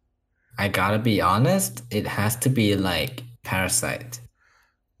 I gotta be honest, it has to be like Parasite.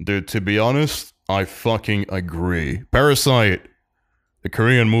 Dude, to be honest, I fucking agree. Parasite, the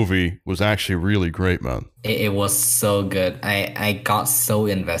Korean movie, was actually really great, man. It was so good. I got so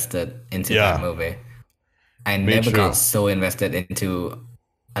invested into that movie. I never got so invested into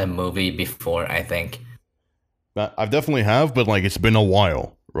a movie before, I think. I definitely have, but like it's been a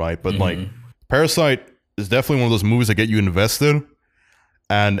while, right? But like Parasite is definitely one of those movies that get you invested.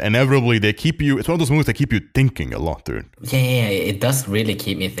 And inevitably, it's one of those movies that keep you thinking a lot, dude. Yeah, it does really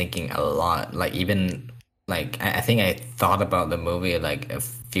keep me thinking a lot. Like, even, like, I think I thought about the movie, like, a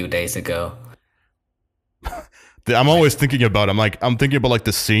few days ago. I'm always thinking about it. I'm thinking about, like,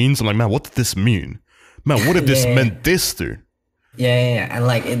 the scenes. I'm like, man, what did this mean? Man, what if this meant this, dude? Yeah. And,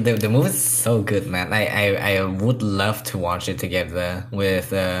 like, the movie's so good, man. I would love to watch it together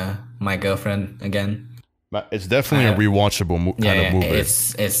with my girlfriend again. It's definitely a rewatchable kind of movie.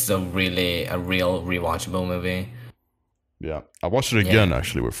 It's a real rewatchable movie. Yeah, I watched it again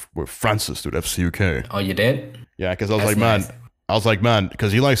actually with Francis, dude. FC0k1. Oh, you did? Yeah, because I was like, man,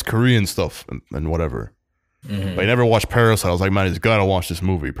 because he likes Korean stuff and whatever. But he never watched Parasite. I was like, man, he's gotta watch this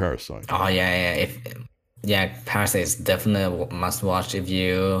movie, Parasite. Oh yeah. Parasite is definitely a must watch if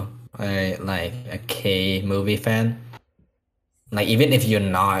you are like a K movie fan. Like, even if you're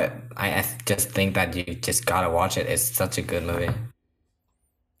not, I just think that you just gotta watch it. It's such a good movie.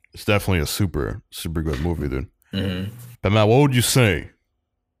 It's definitely a super good movie, dude. But man, what would you say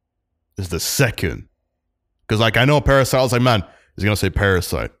is the second? Because like I know Parasite, I was like, man, he's gonna say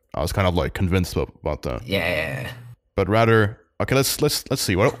Parasite. I was kind of like convinced about that. Yeah. But rather, okay, let's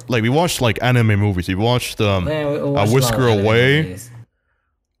see. What like we watched like anime movies. We watched A Whisker Away,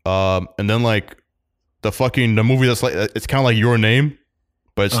 and then like the movie that's like it's kind of like Your Name,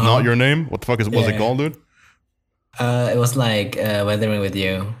 but it's not Your Name. What the fuck was it called, dude? It was like Weathering with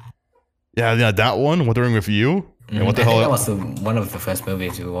You. Yeah, that one, Weathering with You. And what the hell? That was one of the first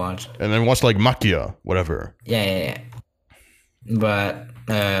movies we watched. And then watched like Makia, whatever. Yeah. But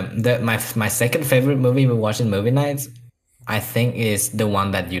my second favorite movie we watched in movie nights, I think, is the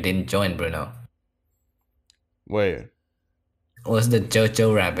one that you didn't join, Bruno. Wait. It was the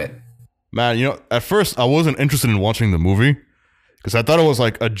Jojo Rabbit. Man, you know, at first I wasn't interested in watching the movie because I thought it was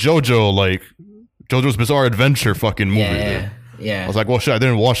like a JoJo's Bizarre Adventure fucking movie. Yeah. I was like, well, shit, I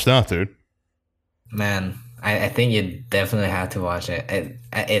didn't watch that, dude. Man, I think you definitely have to watch it.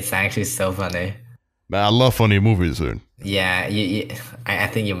 It's actually so funny. Man, I love funny movies, dude. Yeah, I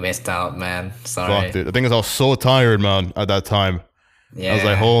think you missed out, man. Sorry. Fuck, dude. The thing is, I was so tired, man, at that time. Yeah. I was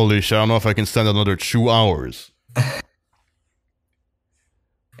like, holy shit, I don't know if I can stand another 2 hours.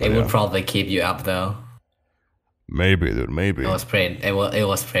 It would probably keep you up, though. Maybe, dude, maybe. It was pretty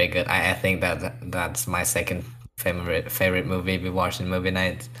good. I think that's my second favorite movie we watched in movie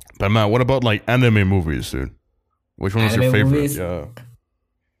night. But man, what about like anime movies, dude? Which one was your favorite? Movies? Yeah.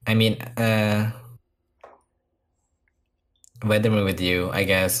 I mean, Weathering with You, I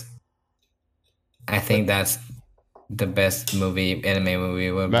guess. I think that's the best anime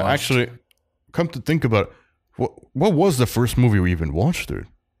movie we watched. Actually, come to think about it, what was the first movie we even watched, dude?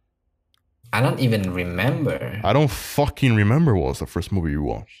 I don't even remember. I don't fucking remember what was the first movie you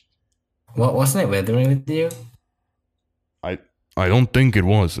watched. What wasn't it Weathering with You? I don't think it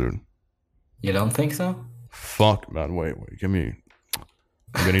was, dude. You don't think so? Fuck, man. Wait. Give me.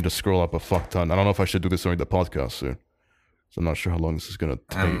 I'm gonna need to scroll up a fuck ton. I don't know if I should do this during the podcast, dude. So I'm not sure how long this is gonna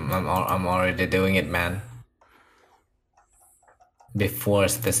take. I'm already doing it, man. Before a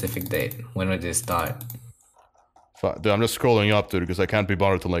specific date. When would it start? Fuck, dude, I'm just scrolling up, dude, because I can't be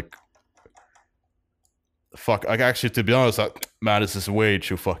bothered to like. fuck. Like, actually, to be honest, man, this is way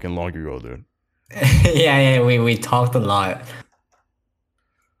too fucking long ago, dude. Yeah, we talked a lot.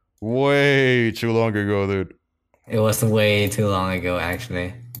 Way too long ago, dude. It was way too long ago,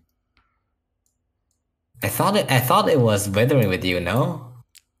 actually. I thought it was Weathering with You, no?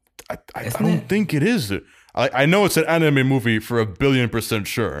 I don't think it is. I know it's an anime movie for 1,000,000,000%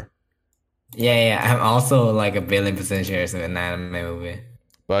 sure. Yeah, I'm also like 1,000,000,000% sure it's an anime movie.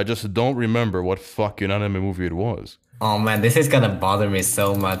 But I just don't remember what fucking anime movie it was. Oh man, this is gonna bother me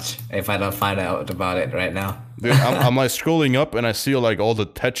so much if I don't find out about it right now. Dude, I'm like scrolling up and I see like all the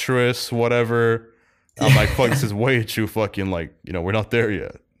Tetris, whatever. I'm like, fuck, this is way too fucking like, we're not there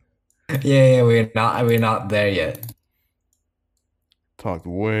yet. Yeah, we're not there yet. Talked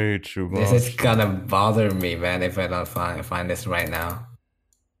way too much. This is gonna bother me, man, if I don't find this right now.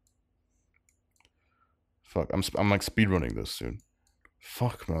 Fuck, I'm like speedrunning this, dude.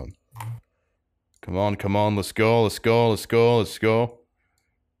 Fuck, man. Come on, let's go.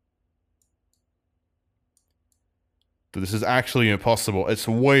 Dude, this is actually impossible. It's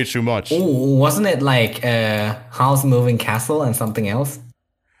way too much. Ooh, wasn't it like House Moving Castle and something else?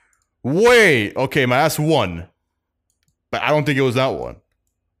 Wait, okay, man, that's one. But I don't think it was that one.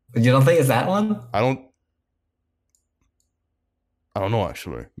 You don't think it's that one? I don't know,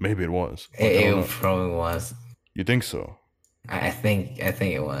 actually. Maybe it was. It probably was. You think so? I think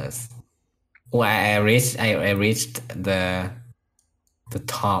it was. Well, I reached the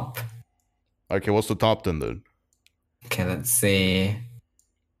top. Okay, what's the top then, dude? Okay, let's see.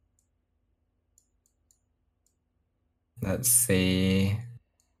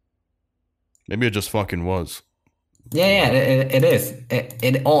 Maybe it just fucking was. Yeah, it is.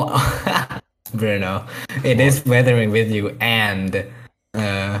 Bruno, it is Weathering with You and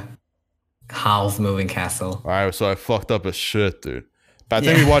House Moving Castle. Alright, so I fucked up as shit, dude. But I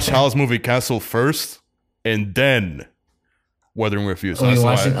think we watched House Moving Castle first, and then Weathering with You. So we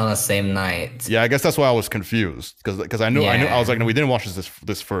watched it on the same night. Yeah, I guess that's why I was confused because I knew I was like, no, we didn't watch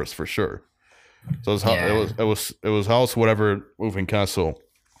this first for sure. So it was House whatever Moving Castle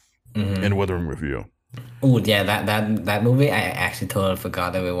and Weathering with You. Oh yeah, that movie I actually totally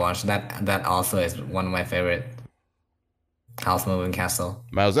forgot that we watched. That also is one of my favorite. House Moving Castle.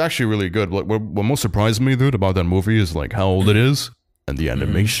 Man, it was actually really good. What most surprised me, dude, about that movie is like how old it is and the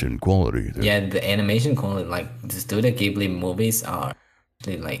animation quality. Dude. Yeah, the animation quality, like the Studio Ghibli movies are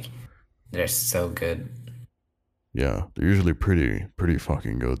actually like they're so good. Yeah, they're usually pretty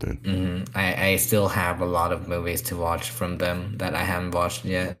fucking good, dude. I still have a lot of movies to watch from them that I haven't watched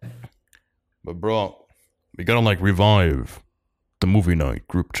yet. But bro, we gotta like revive the movie night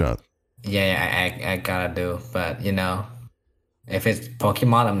group chat. Yeah, I gotta do, but if it's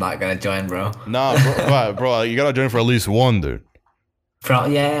Pokemon, I'm not gonna join, bro. Nah, bro, you gotta join for at least one, dude.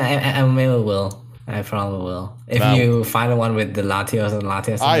 I maybe will. I probably will. If you find one with the Latios and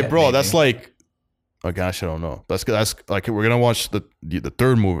Latios. Alright, bro, maybe. That's like, oh gosh, I don't know. That's like we're gonna watch the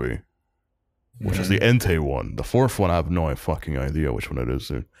third movie, which is the Entei one. The fourth one, I have no fucking idea which one it is,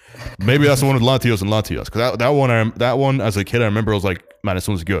 dude. Maybe that's the one with Latios and Latios. Because that one as a kid, I remember I was like, man, this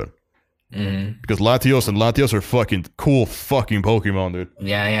one's good. Because Latios and Latios are fucking cool fucking Pokemon, dude.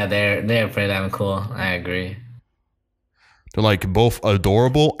 Yeah, they're pretty damn cool. I agree. They're like both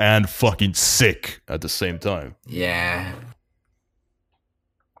adorable and fucking sick at the same time. Yeah.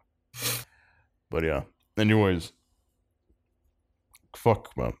 But yeah. Anyways.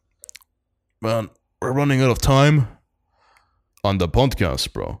 Fuck, man. Man, we're running out of time on the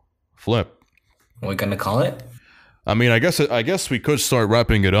podcast, bro. Flip. We're gonna call it? I mean, I guess we could start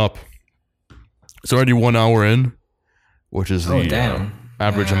wrapping it up. It's already 1 hour in, which is the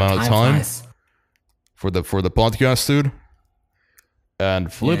average amount of time for the podcast, dude.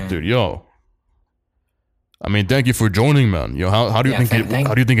 And Flip, dude, yo. I mean, thank you for joining, man. Yo, how do you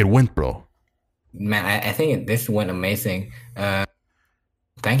think it went, bro? Man, I think this went amazing.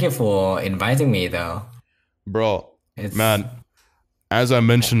 Thank you for inviting me, though. Bro, man, as I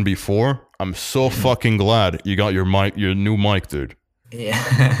mentioned before, I'm so fucking glad you got your new mic, dude.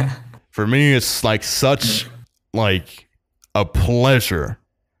 Yeah. For me, it's like such like a pleasure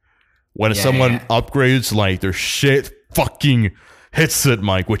when someone upgrades like their shit fucking headset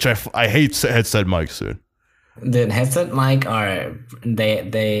mic, which I hate headset mics, dude. The headset mic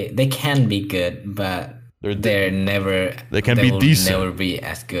they can be good, but they can be decent. Never be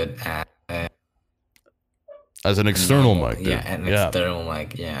as good as an external mic. Dude. Yeah, an external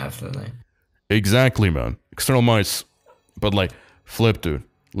mic. Yeah, absolutely. Exactly, man. External mics, but like Flip, dude.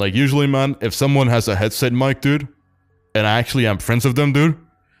 Like usually, man, if someone has a headset mic, dude, and I actually am friends with them, dude,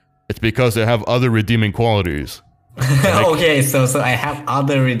 it's because they have other redeeming qualities. Okay, so I have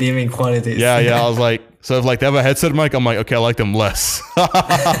other redeeming qualities. Yeah, I was like, so if like they have a headset mic, I'm like, okay, I like them less.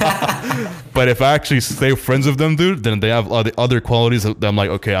 But if I actually stay friends with them, dude, then they have other qualities that I'm like,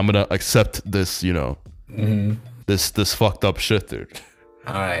 okay, I'm gonna accept this, you know, this fucked up shit, dude.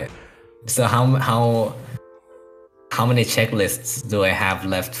 All right. So how many checklists do I have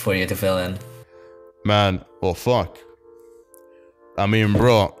left for you to fill in? Man, well, fuck. I mean,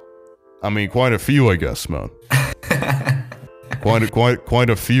 bro. I mean, quite a few, I guess, man. quite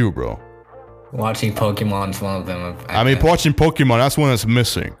a few, bro. Watching Pokemon is one of them. I mean, watching Pokemon, that's one that's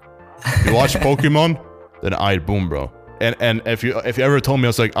missing. You watch Pokemon, then aight, boom, bro. And if you ever told me, I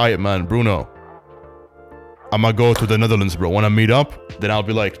was like, aight, man, Bruno, I'm gonna go to the Netherlands, bro. When I meet up, then I'll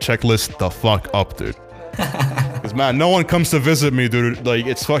be like, checklist the fuck up, dude. Cause man, no one comes to visit me, dude. Like,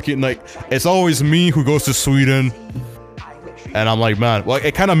 it's fucking like, it's always me who goes to Sweden. And I'm like, man, well,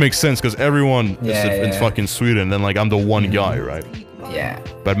 it kind of makes sense because everyone is in fucking Sweden. Then like, I'm the one guy, right? Yeah.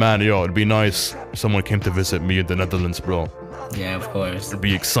 But man, yo, it'd be nice if someone came to visit me in the Netherlands, bro. Yeah, of course. It'd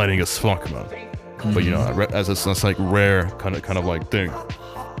be exciting as fuck, man. But you know, as it's like rare kind of like thing.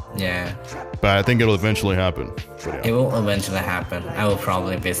 Yeah. But I think it'll eventually happen. Yeah. It will eventually happen. I will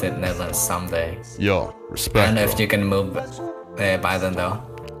probably visit Netherlands someday. Yo, respect. I don't know bro. if you can move by then though.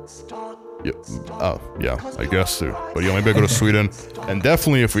 Yeah, oh, yeah, I guess so. But yo, maybe I go to Sweden. And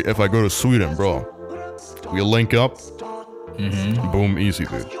definitely if I go to Sweden, bro, we'll link up. Boom, easy,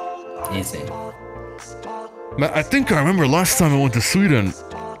 dude. Easy. Man, I think I remember last time I went to Sweden.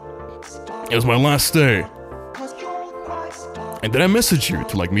 It was my last day. And then I messaged you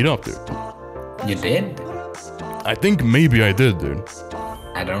to like meet up, dude. You did? I think maybe I did, dude.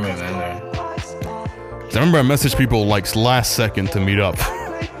 I don't remember. 'Cause I remember I messaged people like last second to meet up.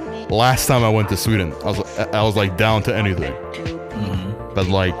 Last time I went to Sweden, I was like down to anything. But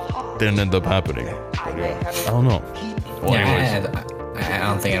like, didn't end up happening. But yeah, I don't know. Well, anyways. I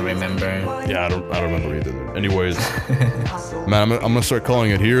don't think I remember. Yeah, I don't remember either, dude. Anyways, man, I'm gonna start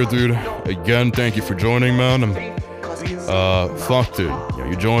calling it here, dude. Again, thank you for joining, man. Fuck, dude.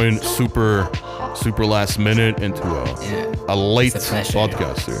 You joined super last minute into a late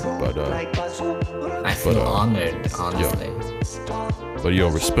podcast, dude. But I feel honored, honestly. Yeah. But yo,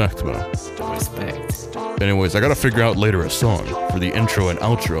 respect, man. Respect. Anyways, I gotta figure out later a song for the intro and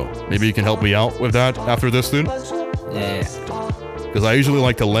outro. Maybe you can help me out with that after this, dude. Yeah. Because I usually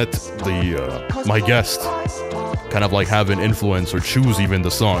like to let my guest kind of like have an influence or choose even the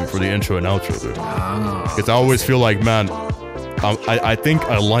song for the intro and outro, dude. Because I always feel like, man, I think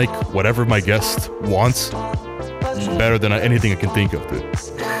I like whatever my guest wants better than anything I can think of, dude.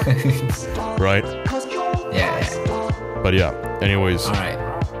 Right? Yeah. But yeah, anyways. Alright.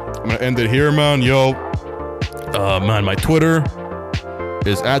 I'm gonna end it here, man. Yo. Man, my Twitter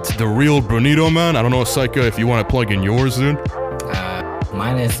is at @TheRealBrunito, man. I don't know, Saika, if you want to plug in yours, dude.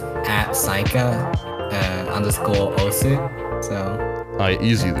 Mine is at Saika_Osu. So.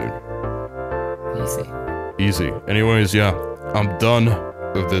 Easy, dude. Easy. Anyways, yeah, I'm done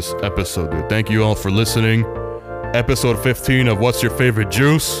with this episode, dude. Thank you all for listening. Episode 15 of What's Your Favorite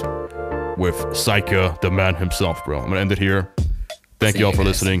Juice? With Saika, the man himself, bro. I'm gonna end it here. Thank you all for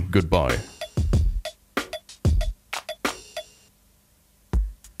listening. Goodbye.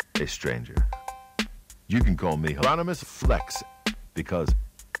 Hey, stranger. You can call me Hieronymus Flex because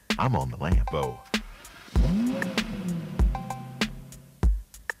I'm on the lampo.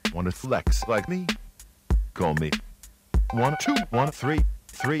 Want to flex like me? Call me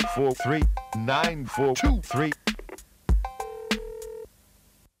 1-2-1-3-3-4-3-9-4-2-3.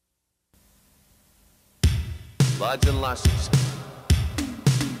 Lads and lasses,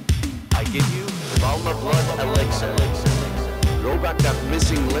 I give you Valma Blood Elixir. Grow back that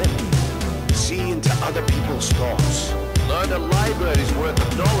missing limb. See into other people's thoughts. Learn a library's worth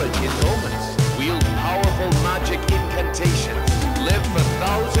of knowledge in moments. Wield powerful magic incantations. Live for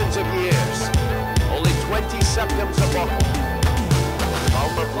thousands of years. Only 20 septims a bottle.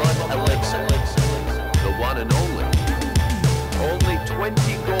 Valma Blood Elixir. The one and only. Only 20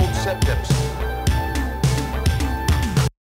 gold septims.